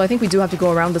 So I think we do have to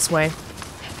go around this way.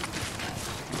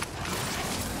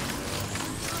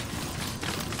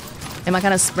 Am I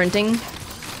kind of sprinting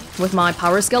with my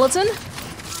power skeleton?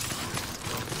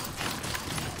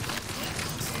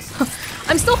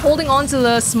 I'm still holding on to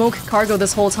the smoke cargo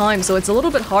this whole time, so it's a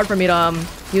little bit hard for me to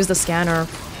use the scanner.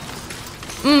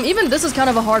 Even this is kind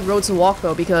of a hard road to walk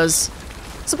though, because...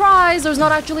 Surprise! There's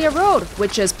not actually a road,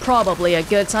 which is probably a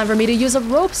good time for me to use a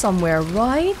rope somewhere,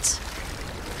 right?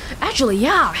 Actually,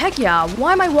 yeah, heck yeah.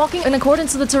 Why am I walking in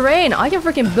accordance to the terrain? I can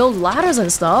freaking build ladders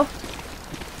and stuff.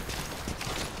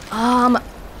 I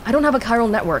don't have a chiral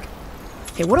network.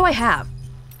 Okay, what do I have?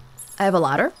 I have a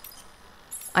ladder.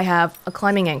 I have a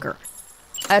climbing anchor.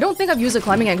 I don't think I've used a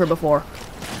climbing anchor before,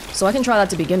 so I can try that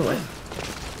to begin with.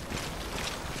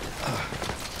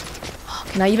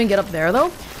 Can I even get up there,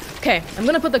 though? Okay, I'm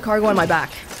gonna put the cargo on my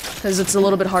back, because it's a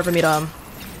little bit hard for me to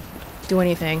do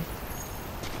anything.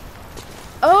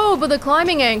 Oh, but the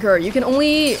climbing anchor, you can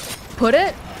only put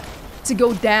it to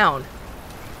go down.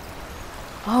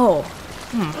 Oh,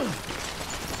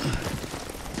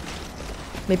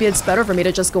 Maybe it's better for me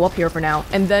to just go up here for now,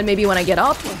 and then maybe when I get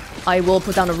up, I will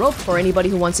put down a rope for anybody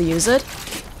who wants to use it.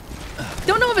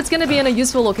 Don't know if it's gonna be in a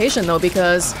useful location though,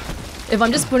 because if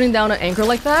I'm just putting down an anchor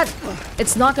like that,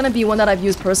 it's not gonna be one that I've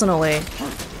used personally.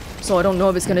 So I don't know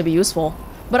if it's gonna be useful,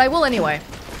 but I will anyway.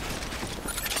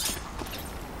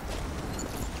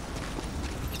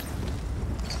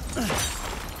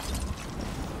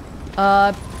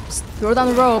 Just throw down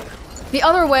the rope. The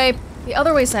other way,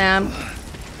 Sam.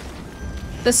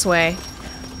 This way.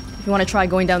 If you want to try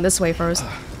going down this way first.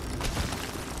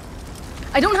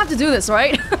 I don't have to do this,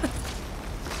 right?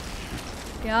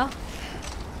 Yeah?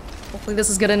 Hopefully this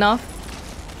is good enough.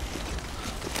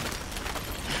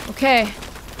 Okay.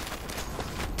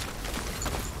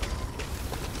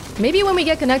 Maybe when we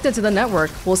get connected to the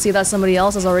network, we'll see that somebody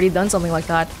else has already done something like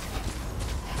that.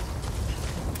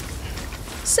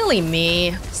 Silly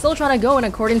me. Still trying to go in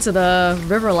according to the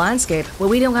river landscape. Well,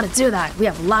 we don't gotta do that. We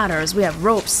have ladders, we have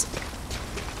ropes.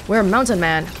 We're a mountain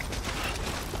man.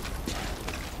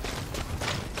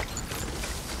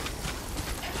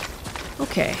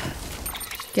 Okay.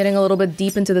 Getting a little bit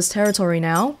deep into this territory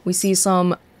now. We see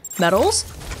some metals.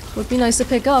 Would be nice to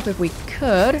pick up if we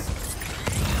could.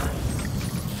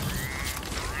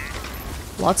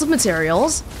 Lots of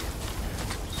materials.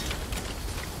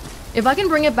 If I can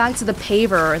bring it back to the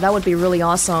paver, that would be really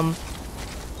awesome.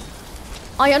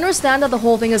 I understand that the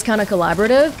whole thing is kind of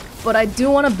collaborative, but I do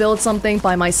want to build something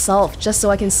by myself just so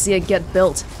I can see it get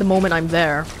built the moment I'm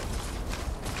there.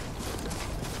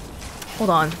 Hold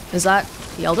on, is that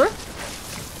the Elder?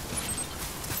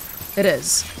 It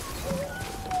is.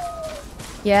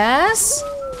 Yes?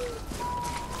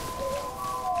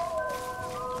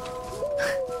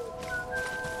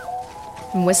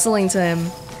 I'm whistling to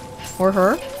him. Or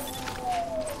her.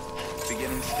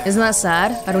 Isn't that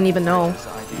sad? I don't even know.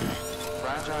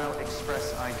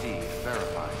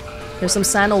 There's some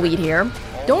sandalweed here.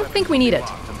 Don't think we need it.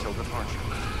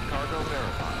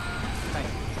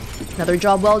 Another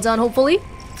job well done, hopefully.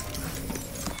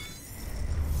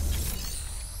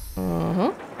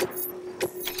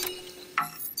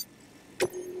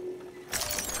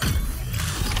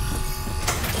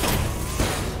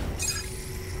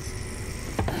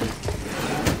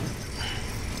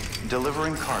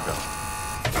 Delivering cargo.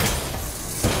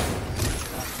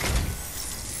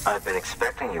 I've been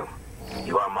expecting you.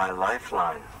 You are my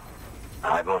lifeline.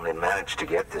 I've only managed to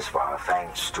get this far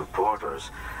thanks to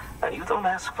porters, and you don't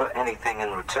ask for anything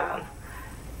in return.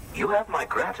 You have my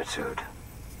gratitude.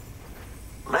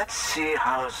 Let's see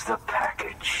how's the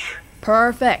package.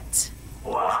 Perfect.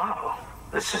 Wow,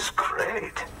 this is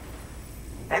great.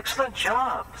 Excellent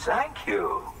job, thank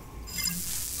you.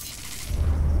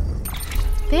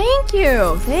 Thank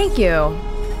you, thank you.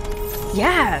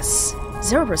 Yes,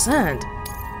 0%.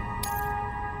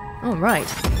 All right.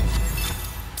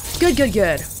 Good, good,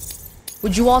 good.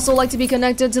 Would you also like to be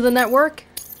connected to the network?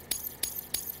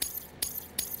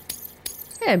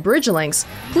 Yeah, bridge links.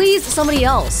 Please, somebody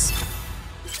else.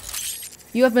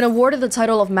 You have been awarded the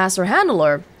title of Master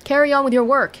Handler. Carry on with your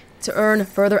work to earn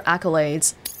further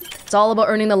accolades. It's all about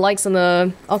earning the likes and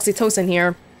the oxytocin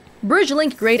here. Bridge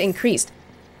link grade increased.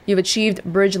 You've achieved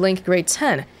Bridge Link Grade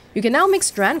 10. You can now make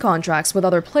strand contracts with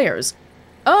other players.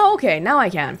 Oh, okay, now I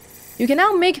can. You can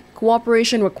now make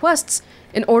cooperation requests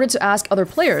in order to ask other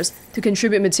players to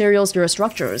contribute materials to your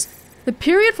structures. The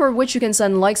period for which you can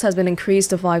send likes has been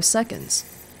increased to 5 seconds.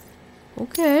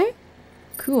 Okay,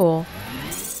 cool.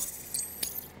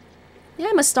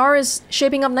 Yeah, my star is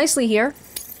shaping up nicely here.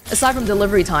 Aside from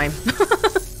delivery time.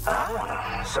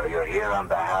 So you're here on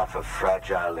behalf of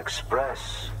Fragile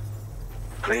Express.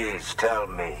 Please tell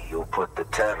me you put the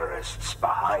terrorists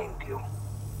behind you.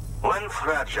 When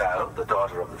Fragile, the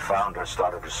daughter of the founder,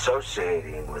 started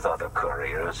associating with other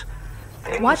couriers,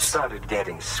 things started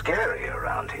getting scary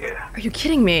around here. Are you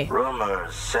kidding me?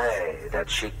 Rumors say that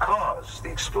she caused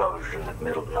the explosion at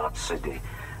Middle Knot City,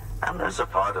 and there's a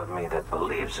part of me that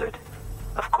believes it.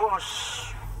 Of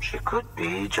course, she could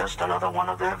be just another one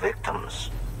of their victims.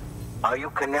 Are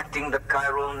you connecting the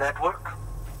chiral network?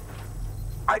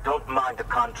 I don't mind a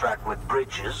contract with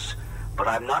Bridges, but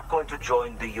I'm not going to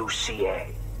join the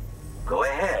UCA. Go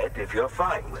ahead if you're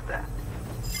fine with that.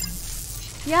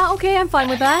 Yeah, okay, I'm fine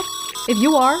with that. If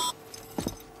you are.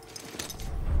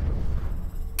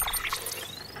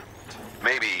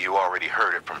 Maybe you already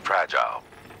heard it from Fragile,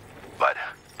 but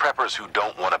preppers who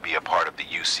don't want to be a part of the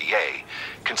UCA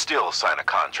can still sign a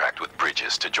contract with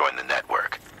Bridges to join the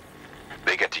network.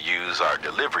 They get to use our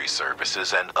delivery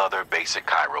services and other basic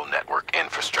Cairo network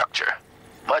infrastructure,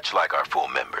 much like our full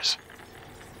members.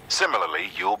 Similarly,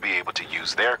 you'll be able to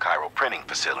use their Cairo printing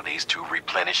facilities to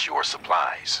replenish your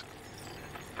supplies.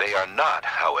 They are not,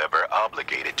 however,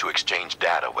 obligated to exchange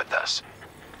data with us.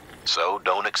 So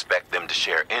don't expect them to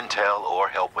share intel or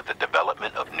help with the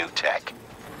development of new tech.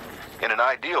 In an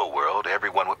ideal world,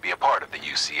 everyone would be a part of the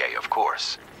UCA, of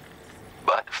course.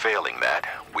 But failing that,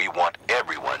 we want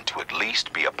everyone to at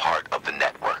least be a part of the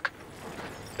network.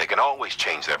 They can always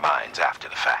change their minds after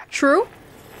the fact. True.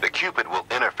 The Cupid will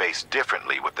interface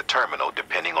differently with the terminal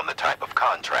depending on the type of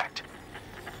contract.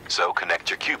 So connect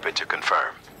your Cupid to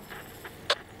confirm.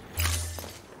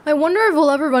 I wonder if we'll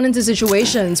ever run into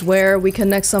situations where we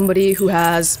connect somebody who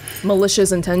has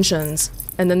malicious intentions,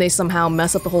 and then they somehow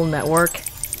mess up the whole network.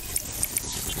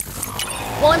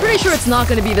 Well, I'm pretty sure it's not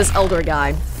gonna be this elder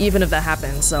guy, even if that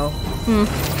happens, so...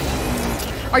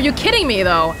 Are you kidding me,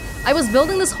 though? I was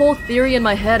building this whole theory in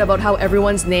my head about how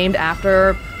everyone's named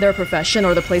after their profession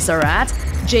or the place they're at.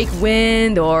 Jake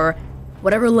Wind, or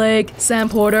whatever Lake, Sam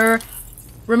Porter.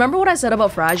 Remember what I said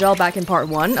about Fragile back in part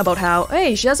 1? About how,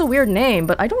 hey, she has a weird name,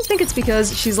 but I don't think it's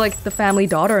because she's like the family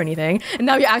daughter or anything. And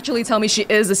now you actually tell me she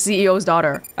is the CEO's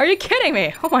daughter. Are you kidding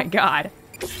me? Oh my god.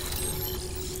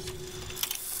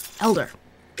 Elder.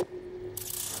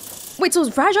 Wait, so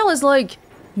Fragile is like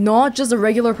not just a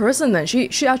regular person then.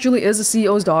 She actually is the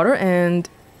CEO's daughter, and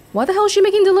why the hell is she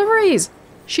making deliveries?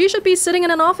 She should be sitting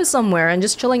in an office somewhere and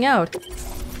just chilling out.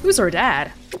 Who's her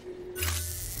dad?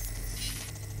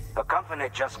 The company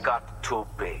just got too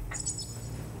big.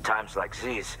 In times like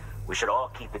these, we should all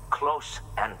keep it close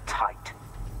and tight.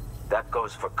 That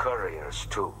goes for couriers,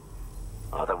 too.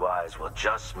 Otherwise, we'll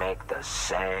just make the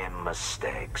same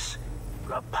mistakes.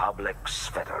 Republics,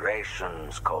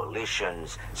 federations,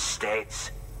 coalitions,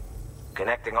 states.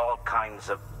 Connecting all kinds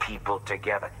of people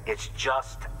together. It's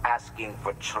just asking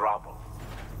for trouble.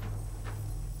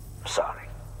 Sorry.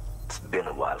 It's been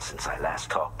a while since I last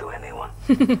talked to anyone.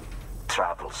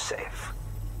 Travel safe.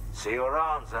 See you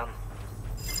around, then.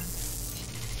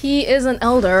 He is an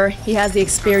elder, he has the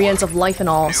experience of life and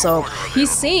all, so he's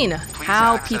seen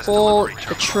how people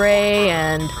betray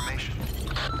and...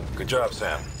 Good job,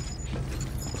 Sam.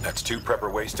 That's 2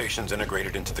 prepper way stations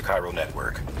integrated into the Cairo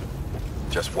network.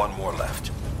 Just 1 more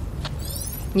left.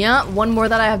 Yeah, 1 more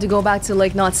that I have to go back to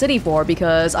Lake Knot City for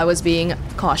because I was being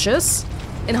cautious.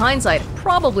 In hindsight,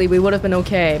 probably we would have been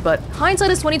okay, but hindsight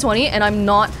is 2020 and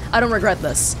I don't regret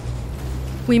this.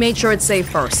 We made sure it's safe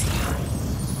first.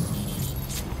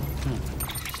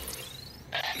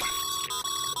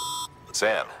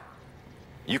 Sam,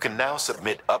 you can now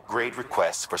submit upgrade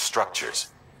requests for structures.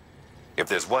 If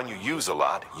there's one you use a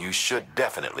lot, you should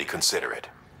definitely consider it.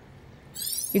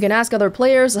 You can ask other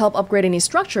players to help upgrade any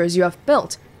structures you have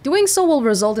built. Doing so will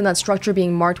result in that structure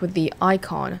being marked with the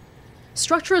icon.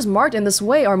 Structures marked in this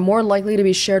way are more likely to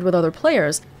be shared with other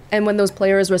players, and when those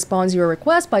players respond to your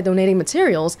request by donating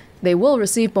materials, they will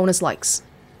receive bonus likes.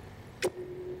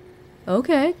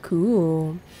 Okay,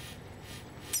 cool.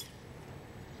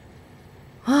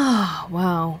 Ah,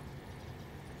 wow.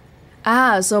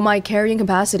 So my carrying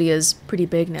capacity is pretty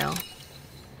big now.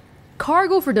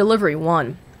 Cargo for delivery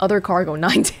 1, other cargo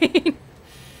 19.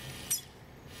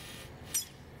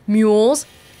 Mules?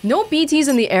 No BTs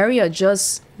in the area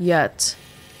just yet.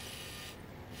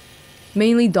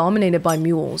 Mainly dominated by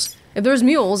mules. If there's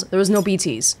mules, there's no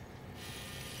BTs.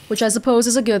 Which I suppose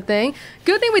is a good thing.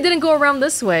 Good thing we didn't go around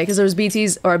this way, because there's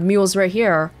BTs or mules right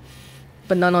here.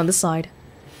 But none on this side.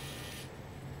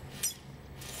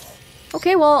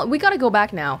 Okay, well, we gotta go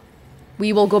back now.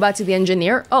 We will go back to the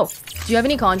engineer. Oh, do you have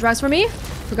any contracts for me?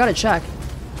 Forgot to check.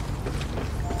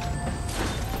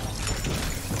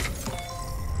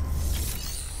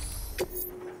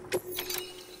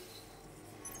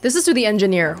 This is to the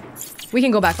engineer. We can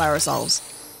go back by ourselves.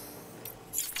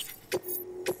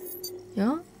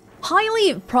 Yeah?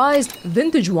 Highly prized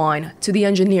vintage wine to the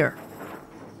engineer.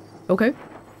 Okay.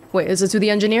 Wait, is it to the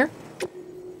engineer?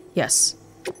 Yes.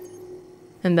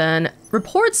 And then,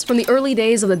 reports from the early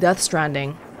days of the Death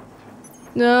Stranding.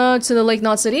 To the Lake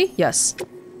Knot City? Yes.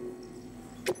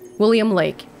 William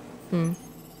Lake.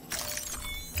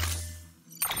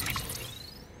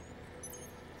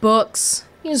 Books.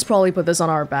 You just probably put this on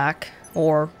our back.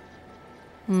 Or...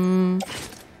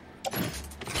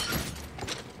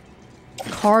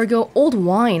 Cargo, old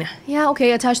wine. Yeah,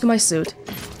 okay, attached to my suit.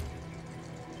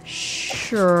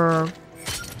 Sure.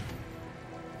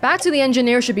 Back to the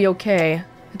engineer should be okay.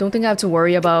 I don't think I have to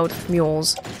worry about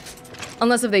mules.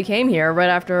 Unless if they came here right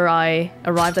after I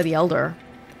arrived at the Elder.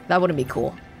 That wouldn't be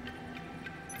cool.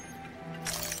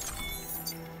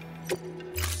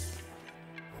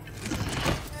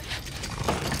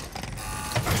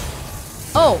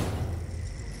 Oh!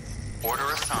 Order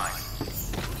assigned.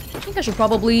 I think I should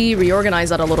probably reorganize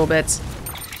that a little bit.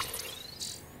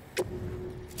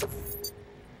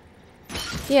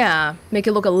 Yeah, make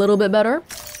it look a little bit better.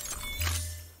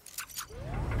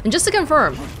 And just to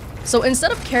confirm, so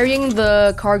instead of carrying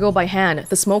the cargo by hand,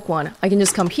 the smoke one, I can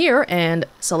just come here and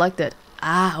select it.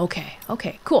 Ah, okay,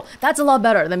 okay, cool. That's a lot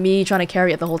better than me trying to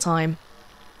carry it the whole time.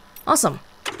 Awesome.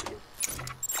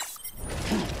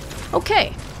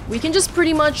 Okay, we can just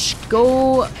pretty much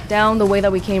go down the way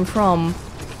that we came from.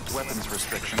 Weapons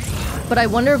restriction. But I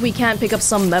wonder if we can't pick up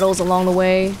some metals along the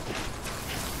way.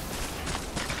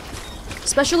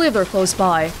 Especially if they're close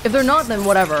by. If they're not, then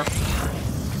whatever.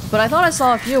 But I thought I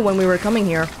saw a few when we were coming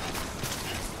here.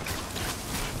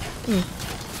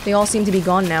 They all seem to be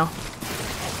gone now.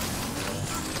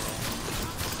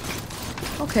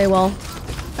 Okay, well,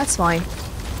 that's fine.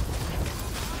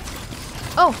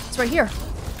 Oh, it's right here.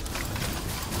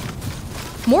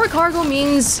 More cargo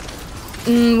means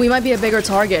we might be a bigger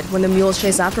target when the mules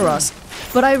chase after us.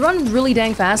 But I run really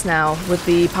dang fast now with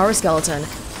the power skeleton.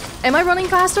 Am I running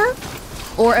faster?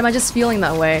 Or am I just feeling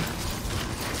that way?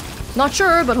 Not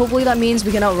sure, but hopefully that means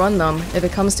we can outrun them if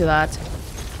it comes to that.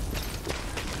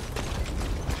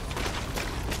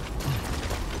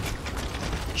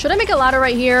 Should I make a ladder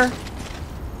right here?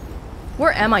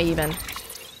 Where am I even?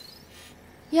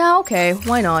 Yeah, okay,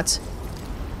 why not?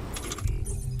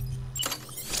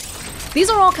 These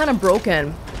are all kind of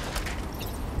broken.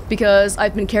 Because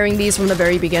I've been carrying these from the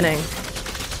very beginning.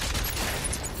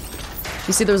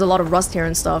 You see there's a lot of rust here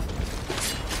and stuff.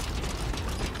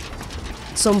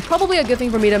 So probably a good thing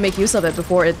for me to make use of it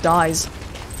before it dies.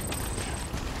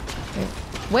 Okay.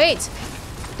 Wait!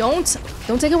 Don't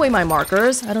take away my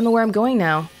markers. I don't know where I'm going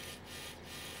now.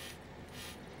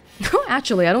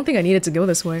 Actually, I don't think I needed to go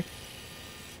this way.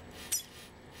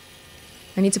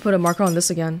 I need to put a marker on this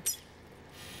again.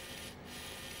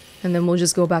 And then we'll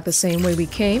just go back the same way we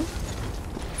came.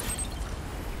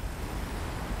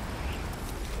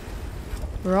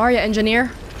 Where are you,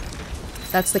 engineer?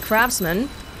 That's the craftsman.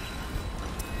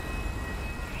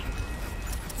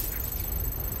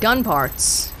 Gun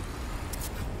parts.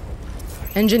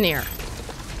 Engineer.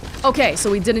 Okay, so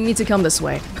we didn't need to come this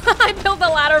way. I built the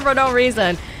ladder for no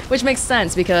reason. Which makes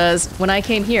sense, because when I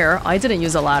came here, I didn't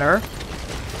use a ladder.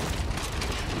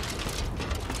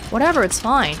 Whatever, it's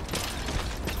fine.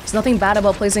 There's nothing bad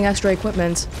about placing extra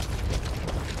equipment.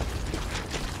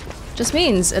 Just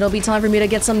means it'll be time for me to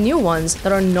get some new ones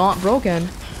that are not broken.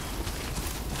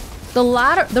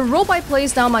 The rope I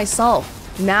placed down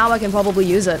myself. Now I can probably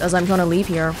use it as I'm trying to leave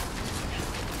here.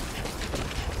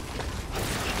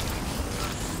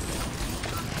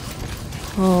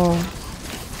 Oh.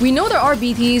 We know there are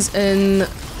BTs in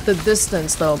the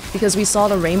distance though, because we saw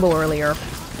the rainbow earlier.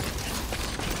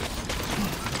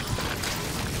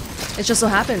 It just so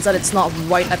happens that it's not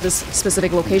right at this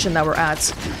specific location that we're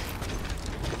at.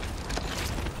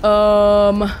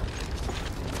 Am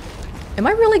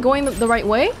I really going the right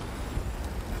way?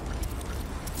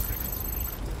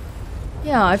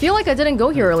 Yeah, I feel like I didn't go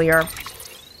here earlier.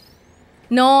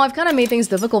 No, I've kind of made things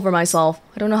difficult for myself.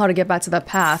 I don't know how to get back to that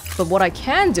path, but what I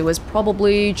can do is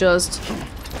probably just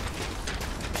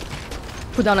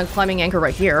put down a climbing anchor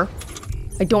right here.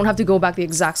 I don't have to go back the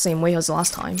exact same way as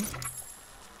last time.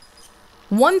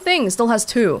 One thing still has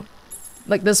two.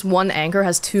 Like this one anchor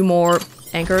has two more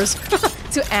anchors.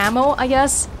 To ammo, I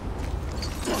guess.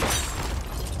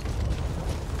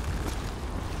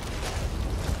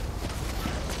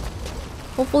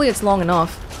 Hopefully it's long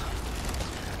enough.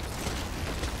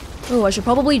 Oh, I should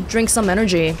probably drink some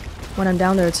energy when I'm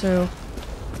down there too.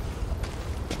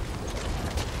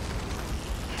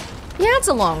 Yeah, it's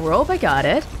a long rope. I got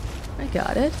it. I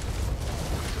got it.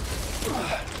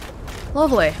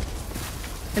 Lovely.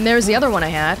 And there's the other one I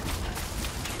had.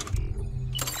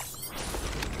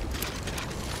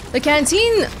 The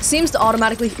canteen seems to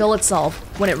automatically fill itself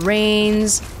when it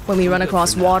rains, when we run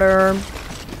across water.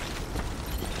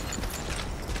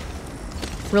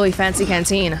 Really fancy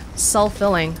canteen.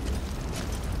 Self-filling.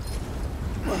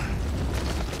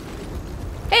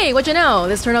 Hey, what you know?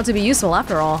 This turned out to be useful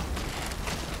after all.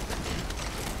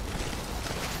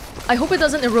 I hope it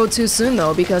doesn't erode too soon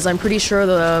though, because I'm pretty sure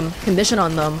the condition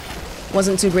on them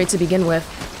wasn't too great to begin with.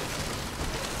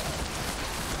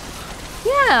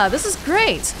 Yeah, this is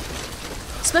great!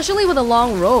 Especially with a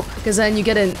long rope, because then you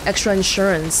get an extra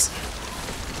insurance.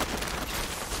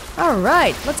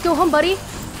 Alright, let's go home, buddy.